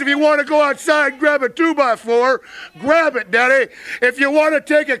 That means if you want to go outside and grab a 2x4, grab it, Daddy. If you want to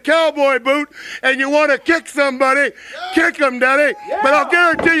take a cowboy boot and you want to kick somebody, kick them, Daddy. But I'll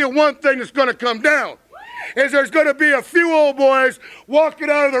guarantee you one thing that's going to come down is there's going to be a few old boys walking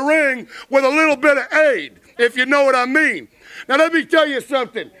out of the ring with a little bit of aid, if you know what I mean. Now, let me tell you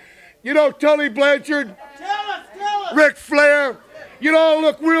something. You know Tully Blanchard, Ric Flair, you'd all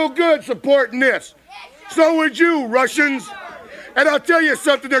look real good supporting this. So would you, Russians. And I'll tell you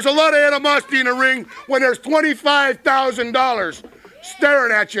something, there's a lot of animosity in the ring when there's $25,000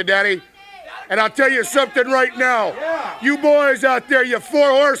 staring at you, Daddy. And I'll tell you something right now. You boys out there, you 4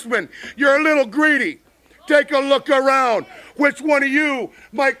 horsemen, you're a little greedy. Take a look around. Which one of you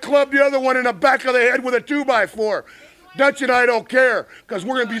might club the other one in the back of the head with a 2x4? Dutch and I don't care, because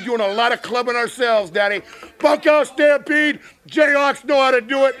we're going to be doing a lot of clubbing ourselves, Daddy. Bunkhouse Stampede, Jayhawks know how to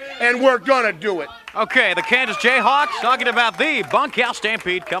do it, and we're going to do it. Okay, the Kansas Jayhawks talking about the Bunkhouse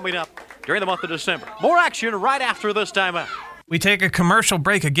Stampede coming up during the month of December. More action right after this timeout. We take a commercial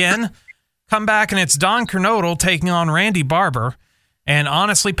break again, come back, and it's Don Kernodle taking on Randy Barber. And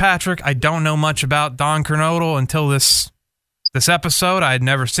honestly, Patrick, I don't know much about Don Kernodle until this episode. I had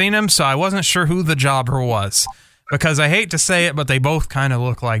never seen him, so I wasn't sure who the jobber was. Because I hate to say it, but they both kind of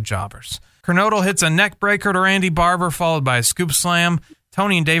look like jobbers. Kernodle hits a neck breaker to Randy Barber, followed by a scoop slam.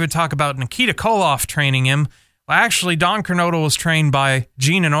 Tony and David talk about Nikita Koloff training him. Well, actually, Don Kernodle was trained by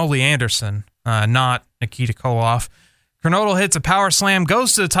Gene and Ole Anderson, not Nikita Koloff. Kernodle hits a power slam,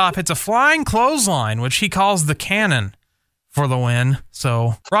 goes to the top, hits a flying clothesline, which he calls the cannon, for the win.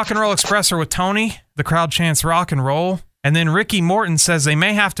 So, Rock and Roll Expresser with Tony. The crowd chants rock and roll. And then Ricky Morton says they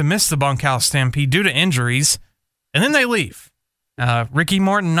may have to miss the Bunkhouse Stampede due to injuries. And then they leave. Ricky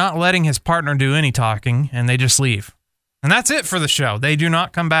Morton not letting his partner do any talking, and they just leave. And that's it for the show. They do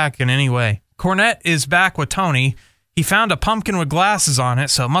not come back in any way. Cornette is back with Tony. He found a pumpkin with glasses on it,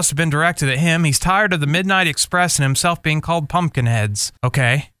 so it must have been directed at him. He's tired of the Midnight Express and himself being called Pumpkinheads.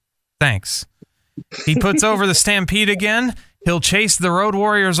 Okay, thanks. He puts over the Stampede again. He'll chase the Road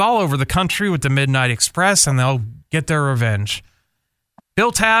Warriors all over the country with the Midnight Express, and they'll get their revenge.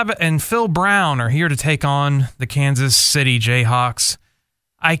 Bill Tabb and Phil Brown are here to take on the Kansas City Jayhawks.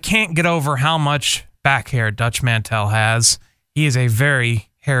 I can't get over how much back hair Dutch Mantell has. He is a very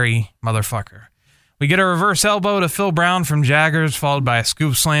hairy motherfucker. We get a reverse elbow to Phil Brown from Jaggers, followed by a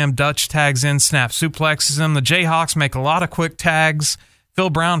scoop slam. Dutch tags in, snap suplexes him. The Jayhawks make a lot of quick tags. Phil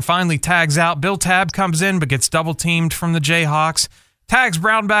Brown finally tags out. Bill Tabb comes in but gets double teamed from the Jayhawks. Tags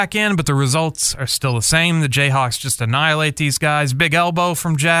Brown back in, but the results are still the same. The Jayhawks just annihilate these guys. Big elbow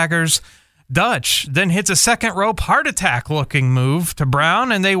from Jaggers. Dutch then hits a second rope heart attack looking move to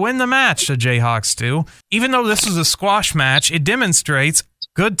Brown, and they win the match, the Jayhawks do. Even though this was a squash match, it demonstrates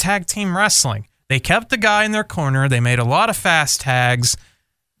good tag team wrestling. They kept the guy in their corner. They made a lot of fast tags.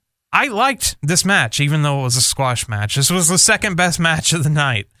 I liked this match, even though it was a squash match. This was the second best match of the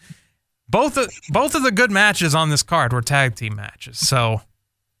night. Both of the good matches on this card were tag team matches. So,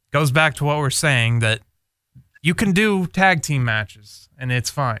 goes back to what we're saying, that you can do tag team matches, and it's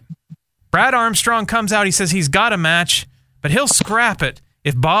fine. Brad Armstrong comes out. He says he's got a match, but he'll scrap it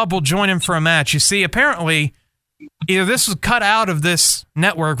if Bob will join him for a match. You see, apparently, either this was cut out of this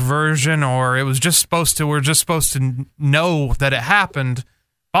network version, or it was we're just supposed to know that it happened.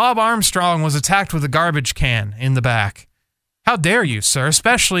 Bob Armstrong was attacked with a garbage can in the back. How dare you, sir,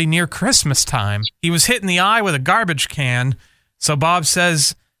 especially near Christmas time. He was hit in the eye with a garbage can, so Bob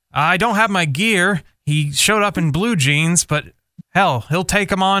says, I don't have my gear. He showed up in blue jeans, but hell, he'll take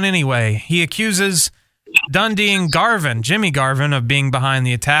them on anyway. He accuses Dundee and Garvin, Jimmy Garvin, of being behind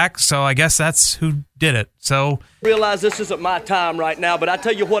the attack, so I guess that's who did it. So, realize this isn't my time right now, but I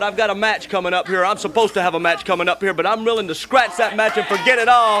tell you what, I've got a match coming up here. I'm supposed to have a match coming up here, but I'm willing to scratch that match and forget it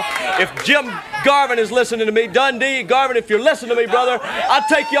all. If Jim Garvin is listening to me, Dundee, Garvin, if you're listening to me, brother, I'll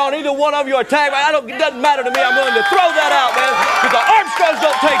take you on either one of you or tag. It doesn't matter to me. I'm willing to throw that out, man, because the Armstrongs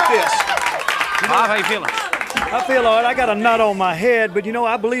don't take this. Bob, how you feeling? I feel all right. I got a nut on my head, but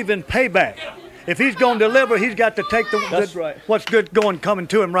I believe in payback. If he's going to deliver, he's got to take That's right. what's good coming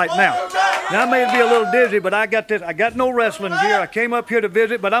to him right now. Now, I may be a little dizzy, but I got this. I got no wrestling gear. I came up here to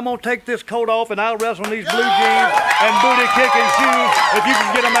visit, but I'm going to take this coat off, and I'll wrestle in these blue jeans and booty-kicking shoes. If you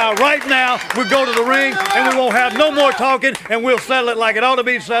can get them out right now, we'll go to the ring, and we won't have no more talking, and we'll settle it like it ought to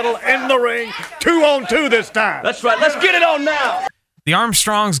be settled in the ring. 2-on-2 this time. That's right. Let's get it on now. The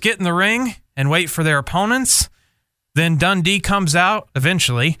Armstrongs get in the ring and wait for their opponents. Then Dundee comes out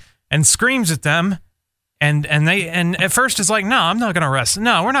eventually and screams at them. And at first it's like, no, I'm not going to wrestle.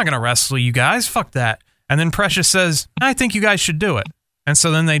 No, we're not going to wrestle you guys. Fuck that. And then Precious says, I think you guys should do it. And so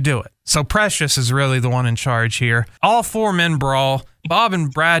then they do it. So Precious is really the one in charge here. All four men brawl. Bob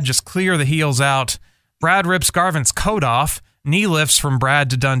and Brad just clear the heels out. Brad rips Garvin's coat off. Knee lifts from Brad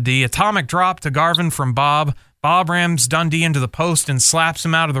to Dundee. Atomic drop to Garvin from Bob. Bob rams Dundee into the post and slaps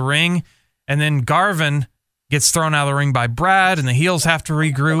him out of the ring. And then Garvin gets thrown out of the ring by Brad, and the heels have to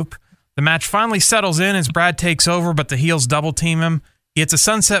regroup. The match finally settles in as Brad takes over, but the heels double team him. He hits a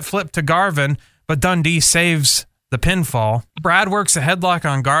sunset flip to Garvin, but Dundee saves the pinfall. Brad works a headlock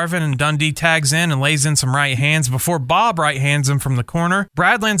on Garvin, and Dundee tags in and lays in some right hands before Bob right hands him from the corner.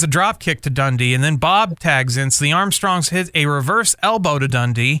 Brad lands a drop kick to Dundee, and then Bob tags in, so the Armstrongs hit a reverse elbow to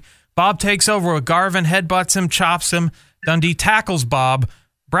Dundee. Bob takes over with Garvin, headbutts him, chops him. Dundee tackles Bob.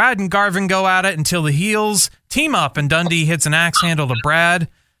 Brad and Garvin go at it until the heels team up, and Dundee hits an axe handle to Brad.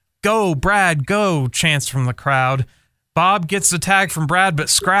 Go, Brad, go, chants from the crowd. Bob gets the tag from Brad, but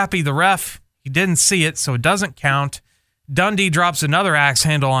Scrappy, the ref, he didn't see it, so it doesn't count. Dundee drops another axe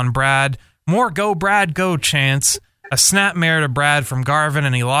handle on Brad. More go, Brad, go chants. A snapmare to Brad from Garvin,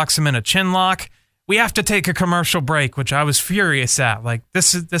 and he locks him in a chin lock. We have to take a commercial break, which I was furious at. Like,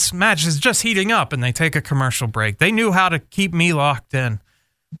 this match is just heating up, and they take a commercial break. They knew how to keep me locked in,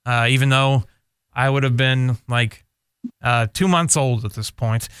 even though I would have been, like, 2 months old at this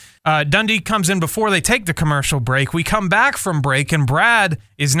point. Dundee comes in before they take the commercial break. We come back from break, and Brad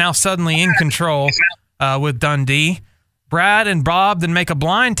is now suddenly in control with Dundee. Brad and Bob then make a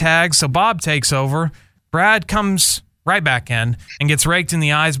blind tag, so Bob takes over. Brad comes right back in and gets raked in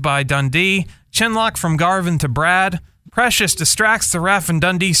the eyes by Dundee. Chinlock from Garvin to Brad. Precious distracts the ref, and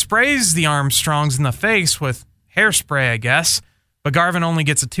Dundee sprays the Armstrongs in the face with hairspray, I guess. But Garvin only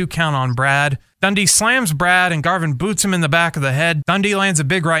gets a 2 count on Brad. Dundee slams Brad, and Garvin boots him in the back of the head. Dundee lands a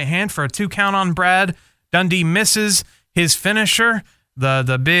big right hand for a 2 count on Brad. Dundee misses his finisher,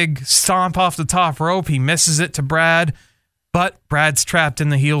 the big stomp off the top rope. He misses it to Brad, but Brad's trapped in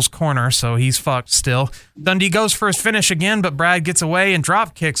the heels corner, so he's fucked still. Dundee goes for his finish again, but Brad gets away and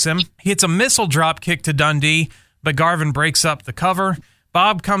drop kicks him. He hits a missile drop kick to Dundee, but Garvin breaks up the cover.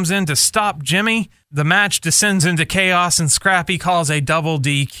 Bob comes in to stop Jimmy. The match descends into chaos, and Scrappy calls a double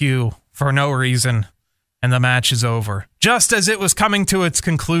DQ for no reason, and the match is over. Just as it was coming to its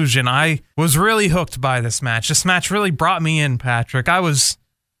conclusion, I was really hooked by this match. This match really brought me in, Patrick. I was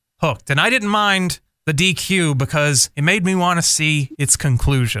hooked, and I didn't mind the DQ because it made me want to see its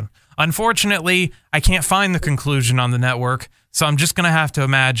conclusion. Unfortunately, I can't find the conclusion on the network, so I'm just going to have to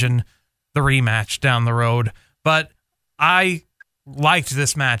imagine the rematch down the road. But I liked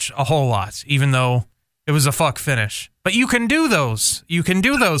this match a whole lot, even though it was a fuck finish. But you can do those. You can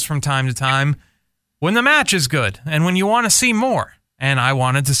do those from time to time when the match is good and when you want to see more. And I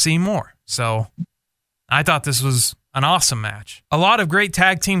wanted to see more. So I thought this was an awesome match. A lot of great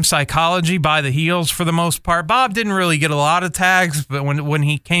tag team psychology by the heels for the most part. Bob didn't really get a lot of tags, but when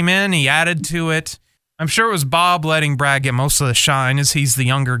he came in, he added to it. I'm sure it was Bob letting Brad get most of the shine, as he's the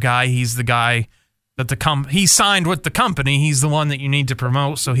younger guy. He's the guy that he signed with the company. He's the one that you need to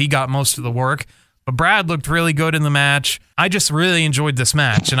promote, so he got most of the work. But Brad looked really good in the match. I just really enjoyed this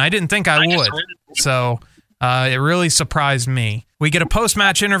match, and I didn't think I would. So it really surprised me. We get a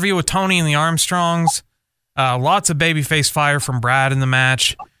post-match interview with Tony and the Armstrongs. Lots of babyface fire from Brad in the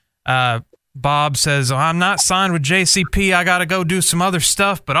match. Bob says, I'm not signed with JCP. I got to go do some other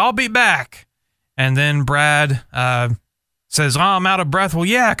stuff, but I'll be back. And then Brad says, I'm out of breath. Well,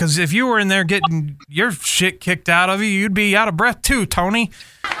 yeah, because if you were in there getting your shit kicked out of you, you'd be out of breath too, Tony.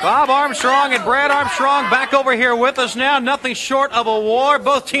 Bob Armstrong and Brad Armstrong back over here with us now. Nothing short of a war.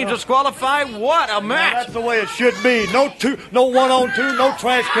 Both teams disqualified. What a match. That's the way it should be. No 1-on-2, no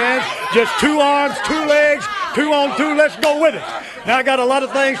trash cans. Just 2 arms, 2 legs, 2-on-2. Let's go with it. Now, I got a lot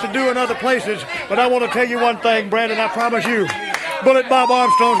of things to do in other places, but I want to tell you one thing, Brandon, I promise you. Bullet Bob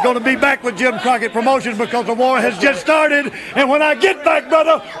Armstrong's going to be back with Jim Crockett Promotions because the war has just started. And when I get back,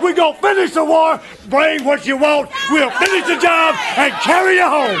 brother, we're going to finish the war. Bring what you want. We'll finish the job and carry you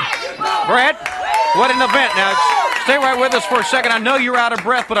home. Brad, what an event. Now, stay right with us for a second. I know you're out of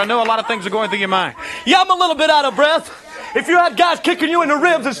breath, but I know a lot of things are going through your mind. Yeah, I'm a little bit out of breath. If you had guys kicking you in the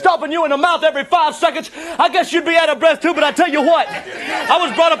ribs and stomping you in the mouth every 5 seconds, I guess you'd be out of breath too, but I tell you what, I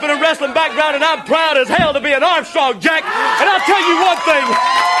was brought up in a wrestling background and I'm proud as hell to be an Armstrong, Jack. And I'll tell you one thing.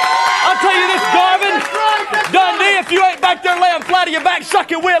 I'll tell you this, Garvin, Dundee, if you ain't back there laying flat on your back,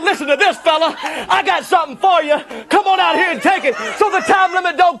 suck your wind, listen to this, fella. I got something for you. Come on out here and take it. So the time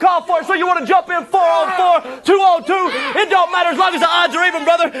limit don't call for it. So you want to jump in 4-on-4, 2-on-2. It don't matter as long as the odds are even,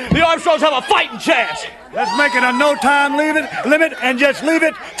 brother. The Armstrongs have a fighting chance. Let's make it a no-time limit and just leave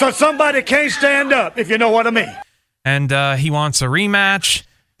it so somebody can't stand up, if you know what I mean. And he wants a rematch.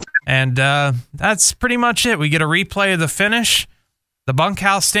 And that's pretty much it. We get a replay of the finish. The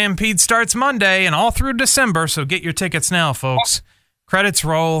Bunkhouse Stampede starts Monday and all through December, so get your tickets now, folks. Credits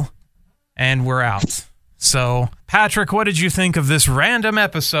roll, and we're out. So, Patrick, what did you think of this random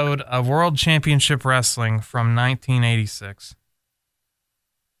episode of World Championship Wrestling from 1986?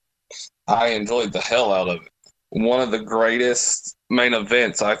 I enjoyed the hell out of it. One of the greatest main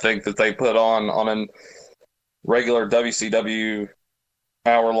events, I think, that they put on a regular WCW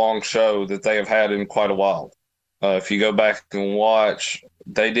hour-long show that they have had in quite a while. If you go back and watch,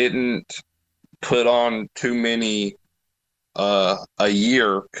 they didn't put on too many a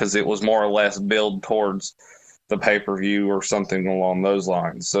year because it was more or less build towards the pay-per-view or something along those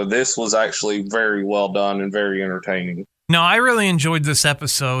lines. So this was actually very well done and very entertaining. No, I really enjoyed this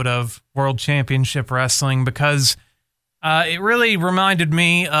episode of World Championship Wrestling because it really reminded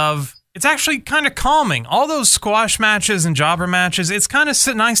me of, it's actually kind of calming. All those squash matches and jobber matches, it's kind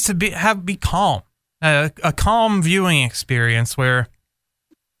of nice to be calm. A calm viewing experience where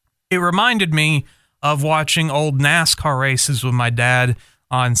it reminded me of watching old NASCAR races with my dad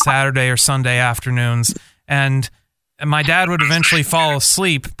on Saturday or Sunday afternoons. And my dad would eventually fall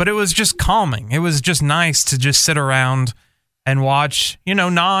asleep, but it was just calming. It was just nice to just sit around and watch,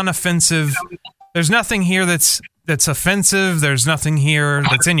 non-offensive. There's nothing here that's offensive. There's nothing here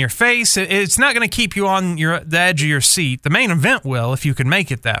that's in your face. It's not going to keep you on the edge of your seat. The main event will, if you can make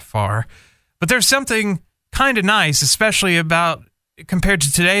it that far. But there's something kind of nice, especially about, compared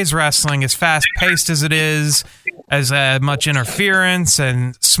to today's wrestling, as fast-paced as it is, as much interference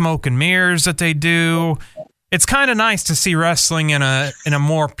and smoke and mirrors that they do. It's kind of nice to see wrestling in a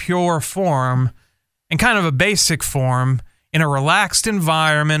more pure form and kind of a basic form, in a relaxed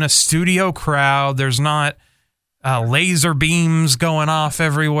environment, a studio crowd. There's not laser beams going off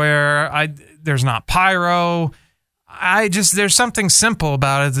everywhere. There's not pyro. There's something simple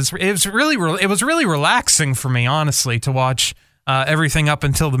about it. It was really relaxing for me, honestly, to watch everything up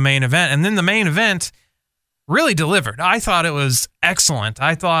until the main event. And then the main event really delivered. I thought it was excellent.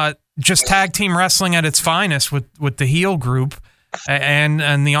 I thought just tag team wrestling at its finest with the heel group,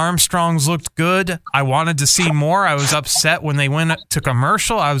 and the Armstrongs looked good. I wanted to see more. I was upset when they went to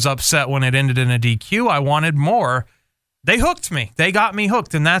commercial. I was upset when it ended in a DQ. I wanted more. They hooked me. They got me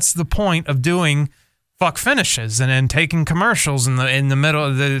hooked, and that's the point of doing fuck finishes and then taking commercials in the middle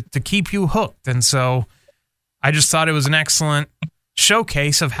of to keep you hooked. And so I just thought it was an excellent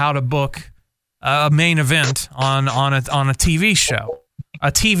showcase of how to book a main event on a TV show,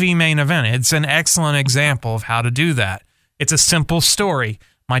 a TV main event. It's an excellent example of how to do that. It's a simple story.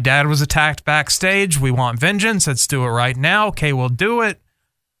 My dad was attacked backstage. We want vengeance. Let's do it right now. Okay, we'll do it.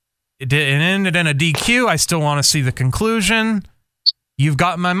 It ended in a DQ. I still want to see the conclusion. You've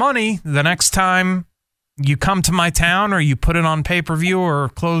got my money. The next time you come to my town or you put it on pay-per-view or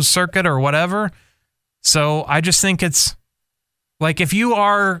closed circuit or whatever. So I just think it's like, if you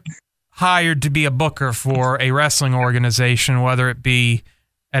are hired to be a booker for a wrestling organization, whether it be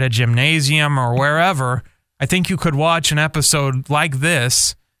at a gymnasium or wherever, I think you could watch an episode like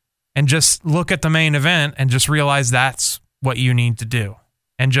this and just look at the main event and just realize that's what you need to do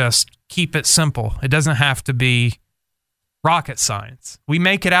and just keep it simple. It doesn't have to be rocket science. We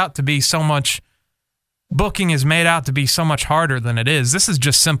make it out to be so much. Booking is made out to be so much harder than it is. This is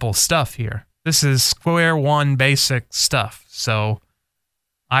just simple stuff here. This is square one basic stuff. So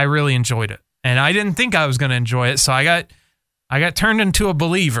I really enjoyed it. And I didn't think I was going to enjoy it. So I got turned into a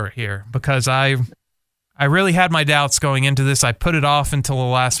believer here because I really had my doubts going into this. I put it off until the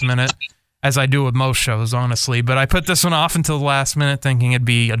last minute, as I do with most shows, honestly. But I put this one off until the last minute thinking it'd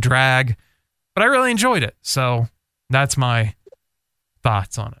be a drag. But I really enjoyed it. So that's my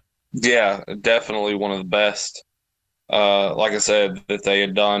thoughts on it. Yeah, definitely one of the best, like I said, that they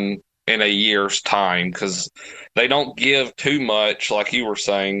had done in a year's time, because they don't give too much, like you were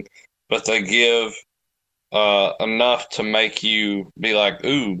saying, but they give enough to make you be like,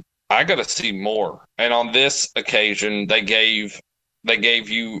 ooh, I got to see more. And on this occasion, they gave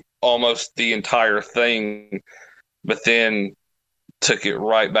you almost the entire thing, but then took it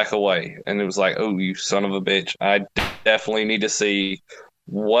right back away. And it was like, oh, you son of a bitch. I definitely need to see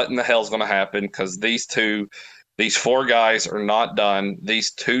what in the hell's going to happen, because these 4 guys are not done.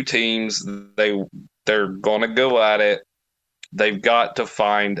 These 2 teams, they're going to go at it. They've got to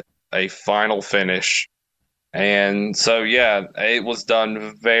find a final finish. And so, yeah, it was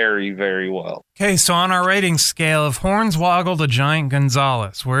done very, very well. Okay, so on our rating scale of Hornswoggle to Giant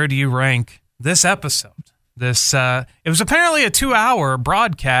Gonzalez, where do you rank this episode? It was apparently a 2-hour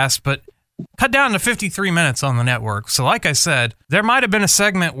broadcast, but cut down to 53 minutes on the network. So like I said, there might have been a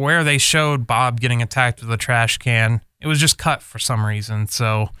segment where they showed Bob getting attacked with a trash can. It was just cut for some reason.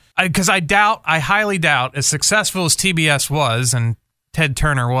 So, because I highly doubt, as successful as TBS was and Ted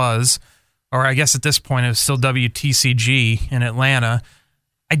Turner was, or I guess at this point it was still WTCG in Atlanta,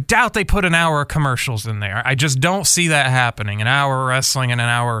 I doubt they put an hour of commercials in there. I just don't see that happening. An hour of wrestling and an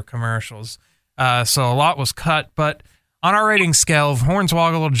hour of commercials. So a lot was cut, but on our rating scale of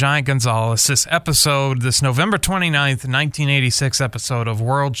Hornswoggle to Giant Gonzalez, this November 29th, 1986 episode of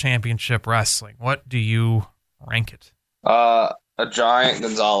World Championship Wrestling, what do you rank it? A Giant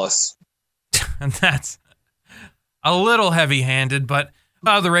Gonzalez. And that's a little heavy-handed, but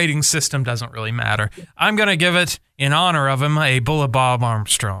the rating system doesn't really matter. I'm going to give it, in honor of him, a Bullet Bob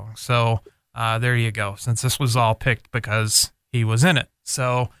Armstrong. So there you go, since this was all picked because he was in it.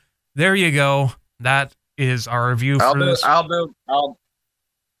 So there you go. That is our review for this. I'll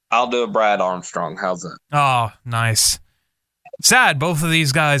do a Brad Armstrong. How's that? Oh, nice. Sad, both of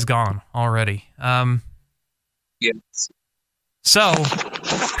these guys gone already. Yes. So,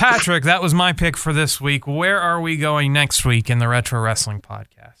 Patrick, that was my pick for this week. Where are we going next week in the Retro Wrestling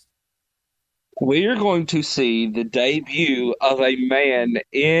Podcast? We are going to see the debut of a man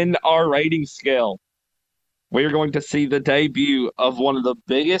in our rating scale. We are going to see the debut of one of the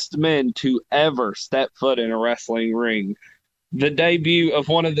biggest men to ever step foot in a wrestling ring. The debut of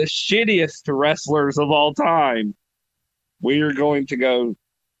one of the shittiest wrestlers of all time. We are going to go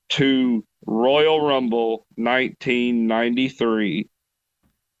to Royal Rumble 1993.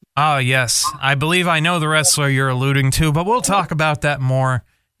 Oh, yes. I believe I know the wrestler you're alluding to, but we'll talk about that more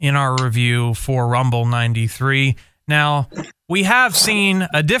in our review for Rumble 93. Now, we have seen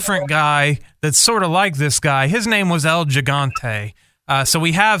a different guy that's sort of like this guy. His name was El Gigante. So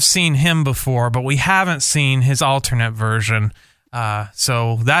we have seen him before, but we haven't seen his alternate version.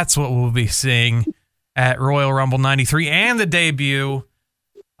 So that's what we'll be seeing at Royal Rumble 93, and the debut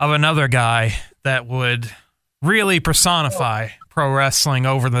of another guy that would really personify pro wrestling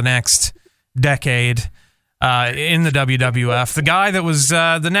over the next decade in the WWF. The guy that was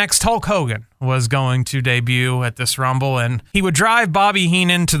the next Hulk Hogan was going to debut at this Rumble, and he would drive Bobby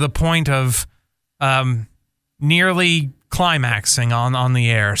Heenan to the point of nearly climaxing on the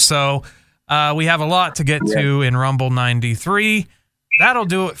air. So we have a lot to get to in Rumble 93. That'll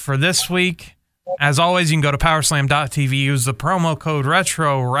do it for this week. As always, you can go to powerslam.tv, use the promo code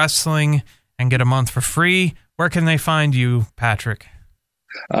Retro Wrestling, and get a month for free. Where can they find you, Patrick?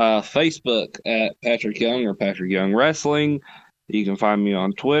 Facebook at Patrick Young or Patrick Young Wrestling. You can find me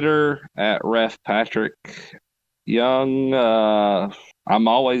on Twitter at Ref Patrick Young. I'm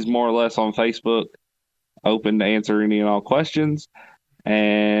always more or less on Facebook, open to answer any and all questions.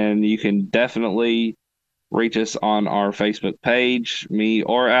 And you can definitely reach us on our Facebook page. Me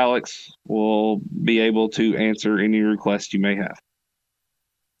or Alex will be able to answer any requests you may have.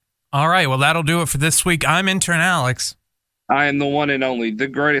 All right, well, that'll do it for this week. I'm intern Alex. I am the one and only, the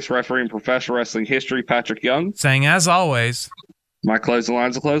greatest referee in professional wrestling history, Patrick Young. Saying, as always, my closing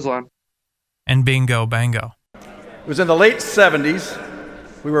line's a clothesline. And bingo, bango. It was in the late 70s.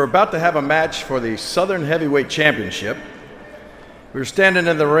 We were about to have a match for the Southern Heavyweight Championship. We were standing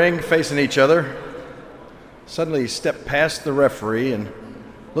in the ring facing each other. Suddenly he stepped past the referee and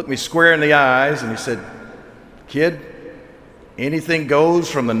looked me square in the eyes, and he said, "Kid, anything goes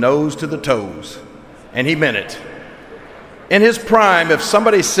from the nose to the toes." And he meant it. In his prime, if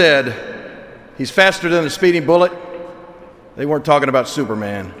somebody said he's faster than a speeding bullet, they weren't talking about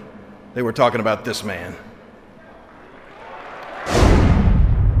Superman. They were talking about this man.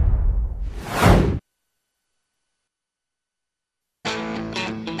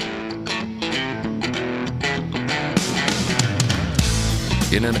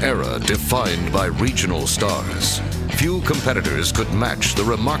 In an era defined by regional stars, few competitors could match the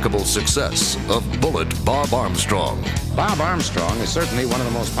remarkable success of Bullet Bob Armstrong. Bob Armstrong is certainly one of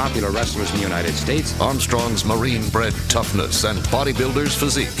the most popular wrestlers in the United States. Armstrong's marine-bred toughness and bodybuilder's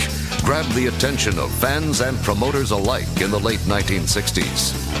physique grabbed the attention of fans and promoters alike in the late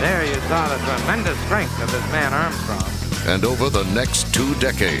 1960s. There you saw the tremendous strength of this man Armstrong. And over the next 2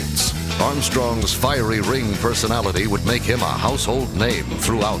 decades, Armstrong's fiery ring personality would make him a household name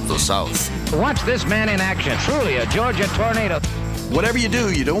throughout the South. Watch this man in action. Truly a Georgia tornado. Whatever you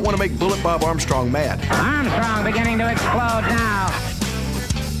do, you don't want to make Bullet Bob Armstrong mad. Armstrong beginning to explode now.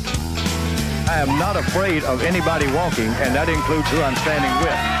 I am not afraid of anybody walking, and that includes who I'm standing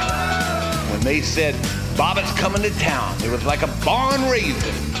with. When they said, Bobbitt's coming to town, it was like a barn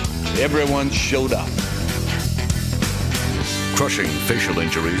raising. Everyone showed up. Crushing facial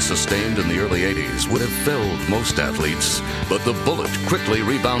injuries sustained in the early 80s would have felled most athletes, but the Bullet quickly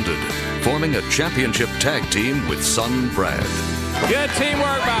rebounded, forming a championship tag team with son Brad. Good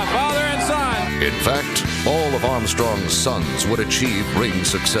teamwork by father and son. In fact, all of Armstrong's sons would achieve ring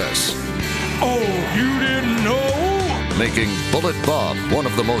success. Oh, you didn't know? Making Bullet Bob one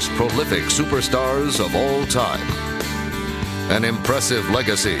of the most prolific superstars of all time. An impressive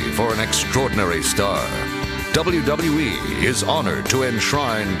legacy for an extraordinary star. WWE is honored to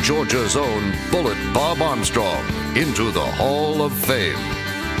enshrine Georgia's own Bullet Bob Armstrong into the Hall of Fame.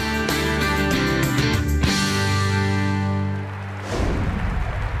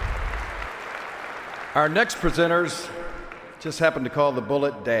 Our next presenters just happened to call the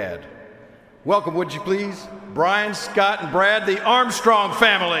Bullet Dad. Welcome, would you please, Brian, Scott, and Brad, the Armstrong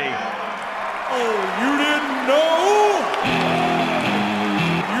family. Oh, you didn't know?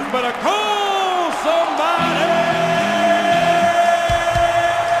 You better call somebody.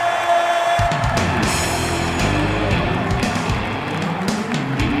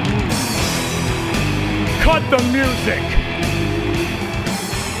 Cut the music.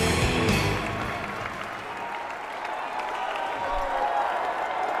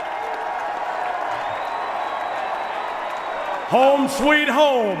 Home sweet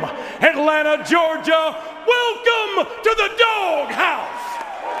home, Atlanta, Georgia. Welcome to the Dog House.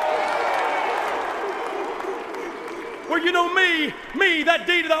 Well, you know me, that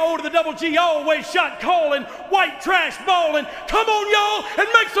D to the O to the double G, always shot calling, white trash balling. Come on, y'all, and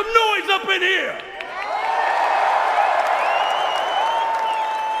make some noise up in here.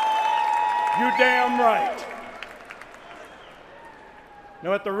 You damn right.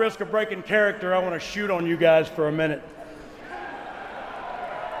 Now, at the risk of breaking character, I want to shoot on you guys for a minute.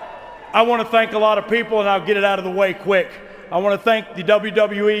 I want to thank a lot of people, and I'll get it out of the way quick. I want to thank the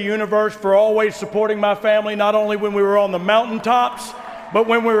WWE Universe for always supporting my family, not only when we were on the mountaintops, but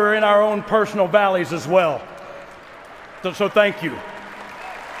when we were in our own personal valleys as well. So thank you.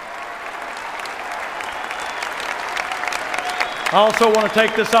 I also want to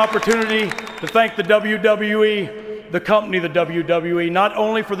take this opportunity to thank the WWE, the company, the WWE, not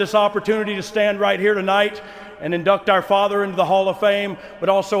only for this opportunity to stand right here tonight and induct our father into the Hall of Fame, but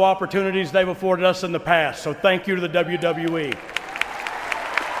also opportunities they've afforded us in the past. So thank you to the WWE.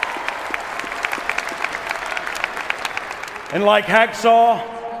 And like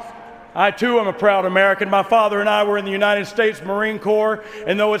Hacksaw, I too am a proud American. My father and I were in the United States Marine Corps,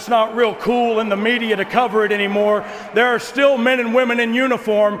 and though it's not real cool in the media to cover it anymore, there are still men and women in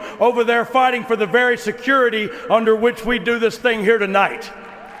uniform over there fighting for the very security under which we do this thing here tonight.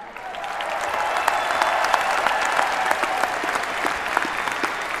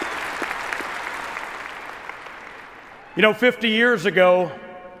 You know, 50 years ago,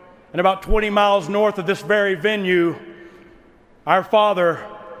 and about 20 miles north of this very venue, our father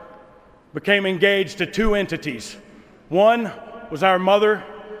became engaged to two entities. One was our mother,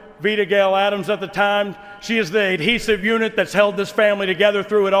 Vita Gail Adams at the time. She is the adhesive unit that's held this family together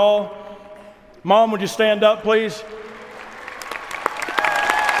through it all. Mom, would you stand up, please?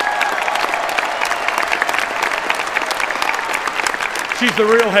 She's the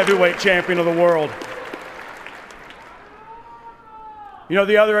real heavyweight champion of the world. You know,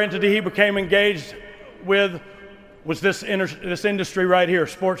 the other entity he became engaged with was this industry right here,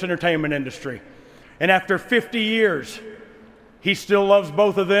 sports entertainment industry. And after 50 years, he still loves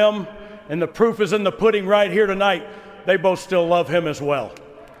both of them, and the proof is in the pudding right here tonight. They both still love him as well.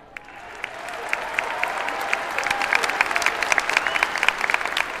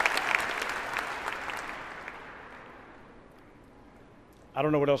 I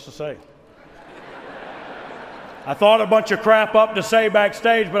don't know what else to say. I thought a bunch of crap up to say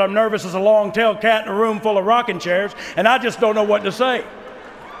backstage, but I'm nervous as a long-tailed cat in a room full of rocking chairs, and I just don't know what to say.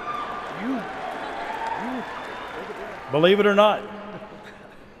 Believe it or not.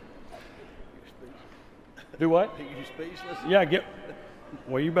 Do what? You speechless? Yeah,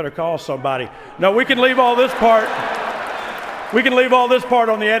 well, you better call somebody. No, we can leave all this part. We can leave all this part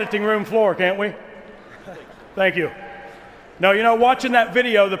on the editing room floor, can't we? Thank you. No, you know, watching that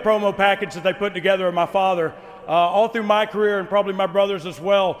video, the promo package that they put together of my father, all through my career and probably my brothers as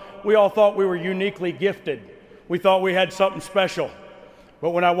well, we all thought we were uniquely gifted. We thought we had something special. But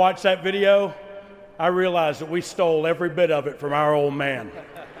when I watched that video, I realized that we stole every bit of it from our old man.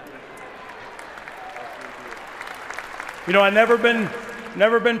 You know, I've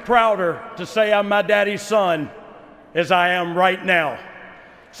never been prouder to say I'm my daddy's son as I am right now.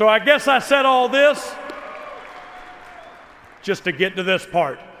 So I guess I said all this just to get to this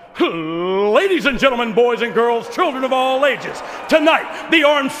part. Ladies and gentlemen, boys and girls, children of all ages, tonight the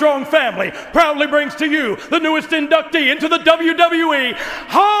Armstrong family proudly brings to you the newest inductee into the WWE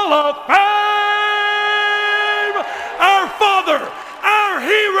Hall of Fame, our father, our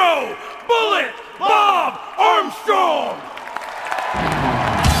hero, Bullet Bob Armstrong.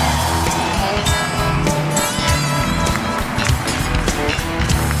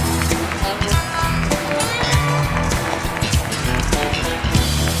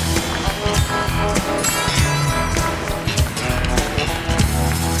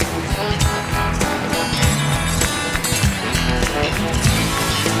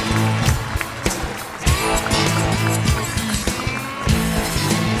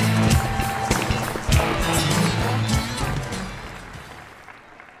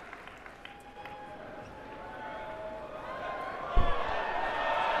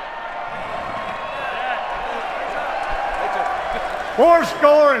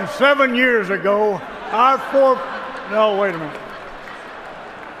 Fourscore and 7 years ago, no, wait a minute.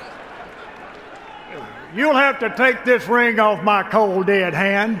 You'll have to take this ring off my cold dead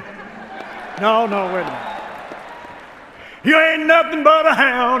hand. No, wait a minute. You ain't nothing but a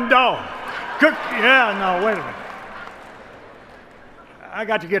hound dog. Wait a minute. I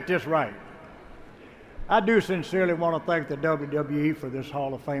got to get this right. I do sincerely want to thank the WWE for this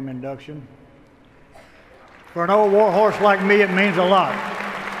Hall of Fame induction. For an old war horse like me, it means a lot.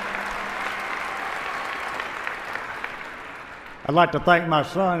 I'd like to thank my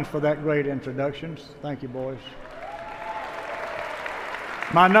sons for that great introductions. Thank you, boys.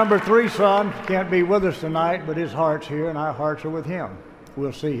 My number 3 son can't be with us tonight, but his heart's here and our hearts are with him.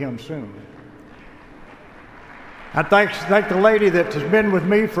 We'll see him soon. I thank the lady that has been with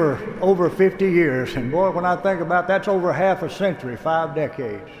me for over 50 years. And boy, when I think about that, that's over half a century, 5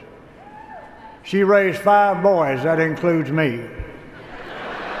 decades. She raised 5 boys, that includes me.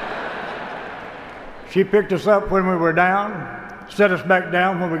 She picked us up when we were down, set us back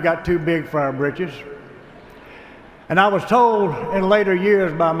down when we got too big for our britches. And I was told in later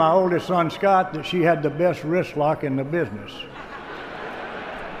years by my oldest son, Scott, that she had the best wrist lock in the business.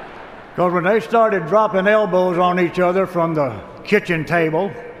 Because when they started dropping elbows on each other from the kitchen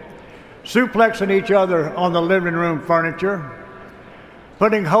table, suplexing each other on the living room furniture,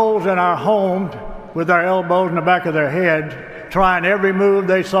 putting holes in our home with our elbows in the back of their head, trying every move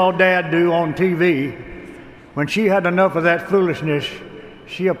they saw Dad do on TV. When she had enough of that foolishness,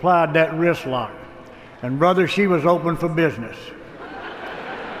 she applied that wrist lock. And brother, she was open for business.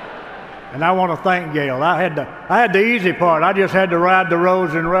 And I want to thank Gail. I had the easy part. I just had to ride the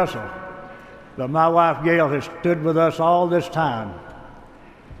roads and wrestle. But my wife Gail has stood with us all this time.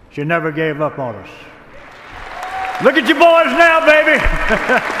 She never gave up on us. Look at you boys now, baby.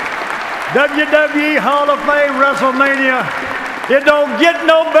 WWE Hall of Fame, WrestleMania. It don't get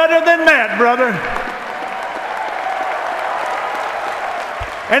no better than that, brother.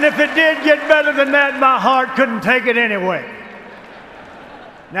 And if it did get better than that, my heart couldn't take it anyway.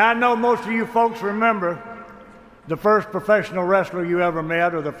 Now, I know most of you folks remember the first professional wrestler you ever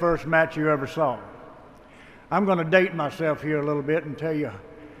met or the first match you ever saw. I'm going to date myself here a little bit and tell you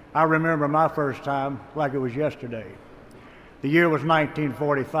I remember my first time like it was yesterday. The year was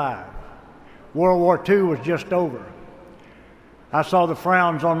 1945. World War II was just over. I saw the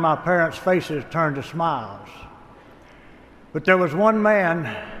frowns on my parents' faces turn to smiles. But there was one man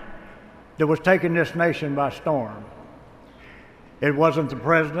that was taking this nation by storm. It wasn't the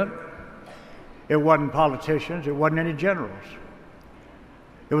president. It wasn't politicians. It wasn't any generals.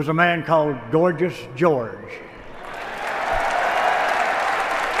 It was a man called Gorgeous George.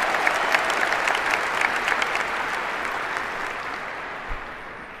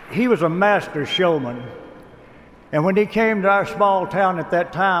 He was a master showman, and when he came to our small town at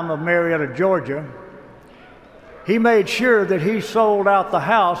that time of Marietta, Georgia, he made sure that he sold out the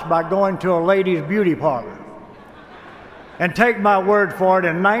house by going to a ladies' beauty parlor. And take my word for it,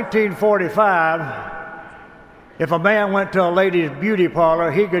 in 1945, if a man went to a ladies' beauty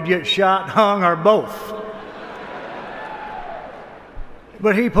parlor, he could get shot, hung, or both.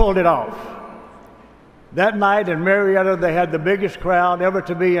 But he pulled it off. That night in Marietta, they had the biggest crowd ever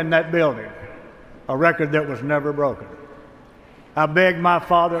to be in that building, a record that was never broken. I begged my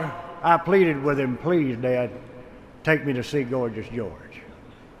father, I pleaded with him, please, Dad, take me to see Gorgeous George.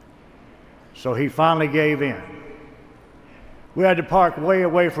 So he finally gave in. We had to park way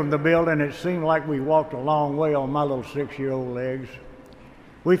away from the building. It seemed like we walked a long way on my little 6-year-old legs.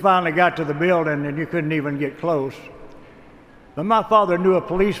 We finally got to the building, and you couldn't even get close. But my father knew a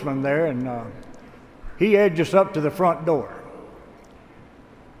policeman there, and he edged us up to the front door.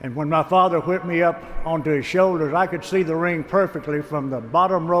 And when my father whipped me up onto his shoulders, I could see the ring perfectly from the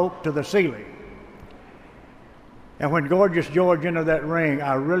bottom rope to the ceiling. And when Gorgeous George entered that ring,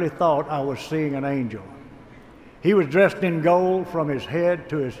 I really thought I was seeing an angel. He was dressed in gold from his head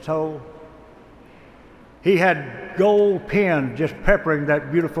to his toe. He had gold pins just peppering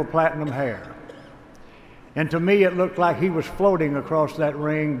that beautiful platinum hair. And to me, it looked like he was floating across that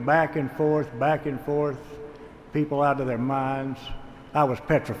ring, back and forth, people out of their minds. I was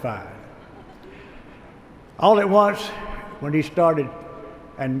petrified. All at once, when he started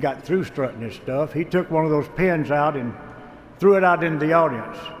and got through strutting his stuff, he took one of those pins out and threw it out into the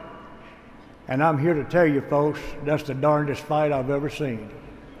audience. And I'm here to tell you folks, that's the darndest fight I've ever seen.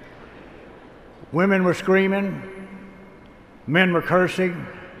 Women were screaming, men were cursing,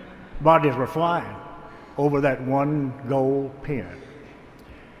 bodies were flying over that one gold pin.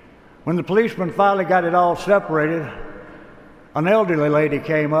 When the policeman finally got it all separated, an elderly lady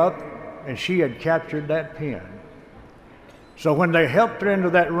came up and she had captured that pin. So when they helped her into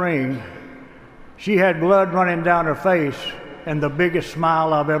that ring, she had blood running down her face and the biggest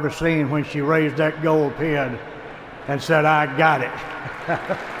smile I've ever seen when she raised that gold pin and said, "I got it."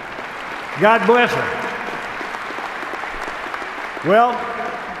 God bless her. Well,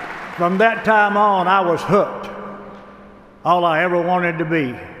 from that time on, I was hooked. All I ever wanted to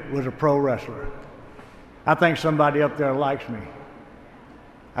be was a pro wrestler. I think somebody up there likes me.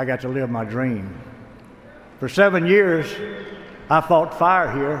 I got to live my dream. For 7 years, I fought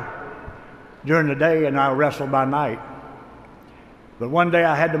fire here during the day and I wrestled by night. But one day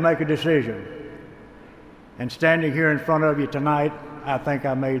I had to make a decision. And standing here in front of you tonight, I think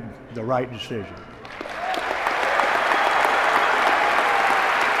I made the right decision.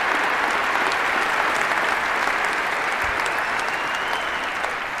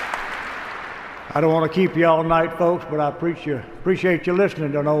 I don't want to keep you all night, folks, but I appreciate you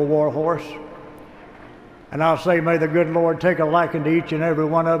listening to an old war horse. And I'll say, may the good Lord take a liking to each and every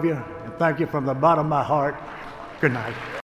one of you. And thank you from the bottom of my heart. Good night.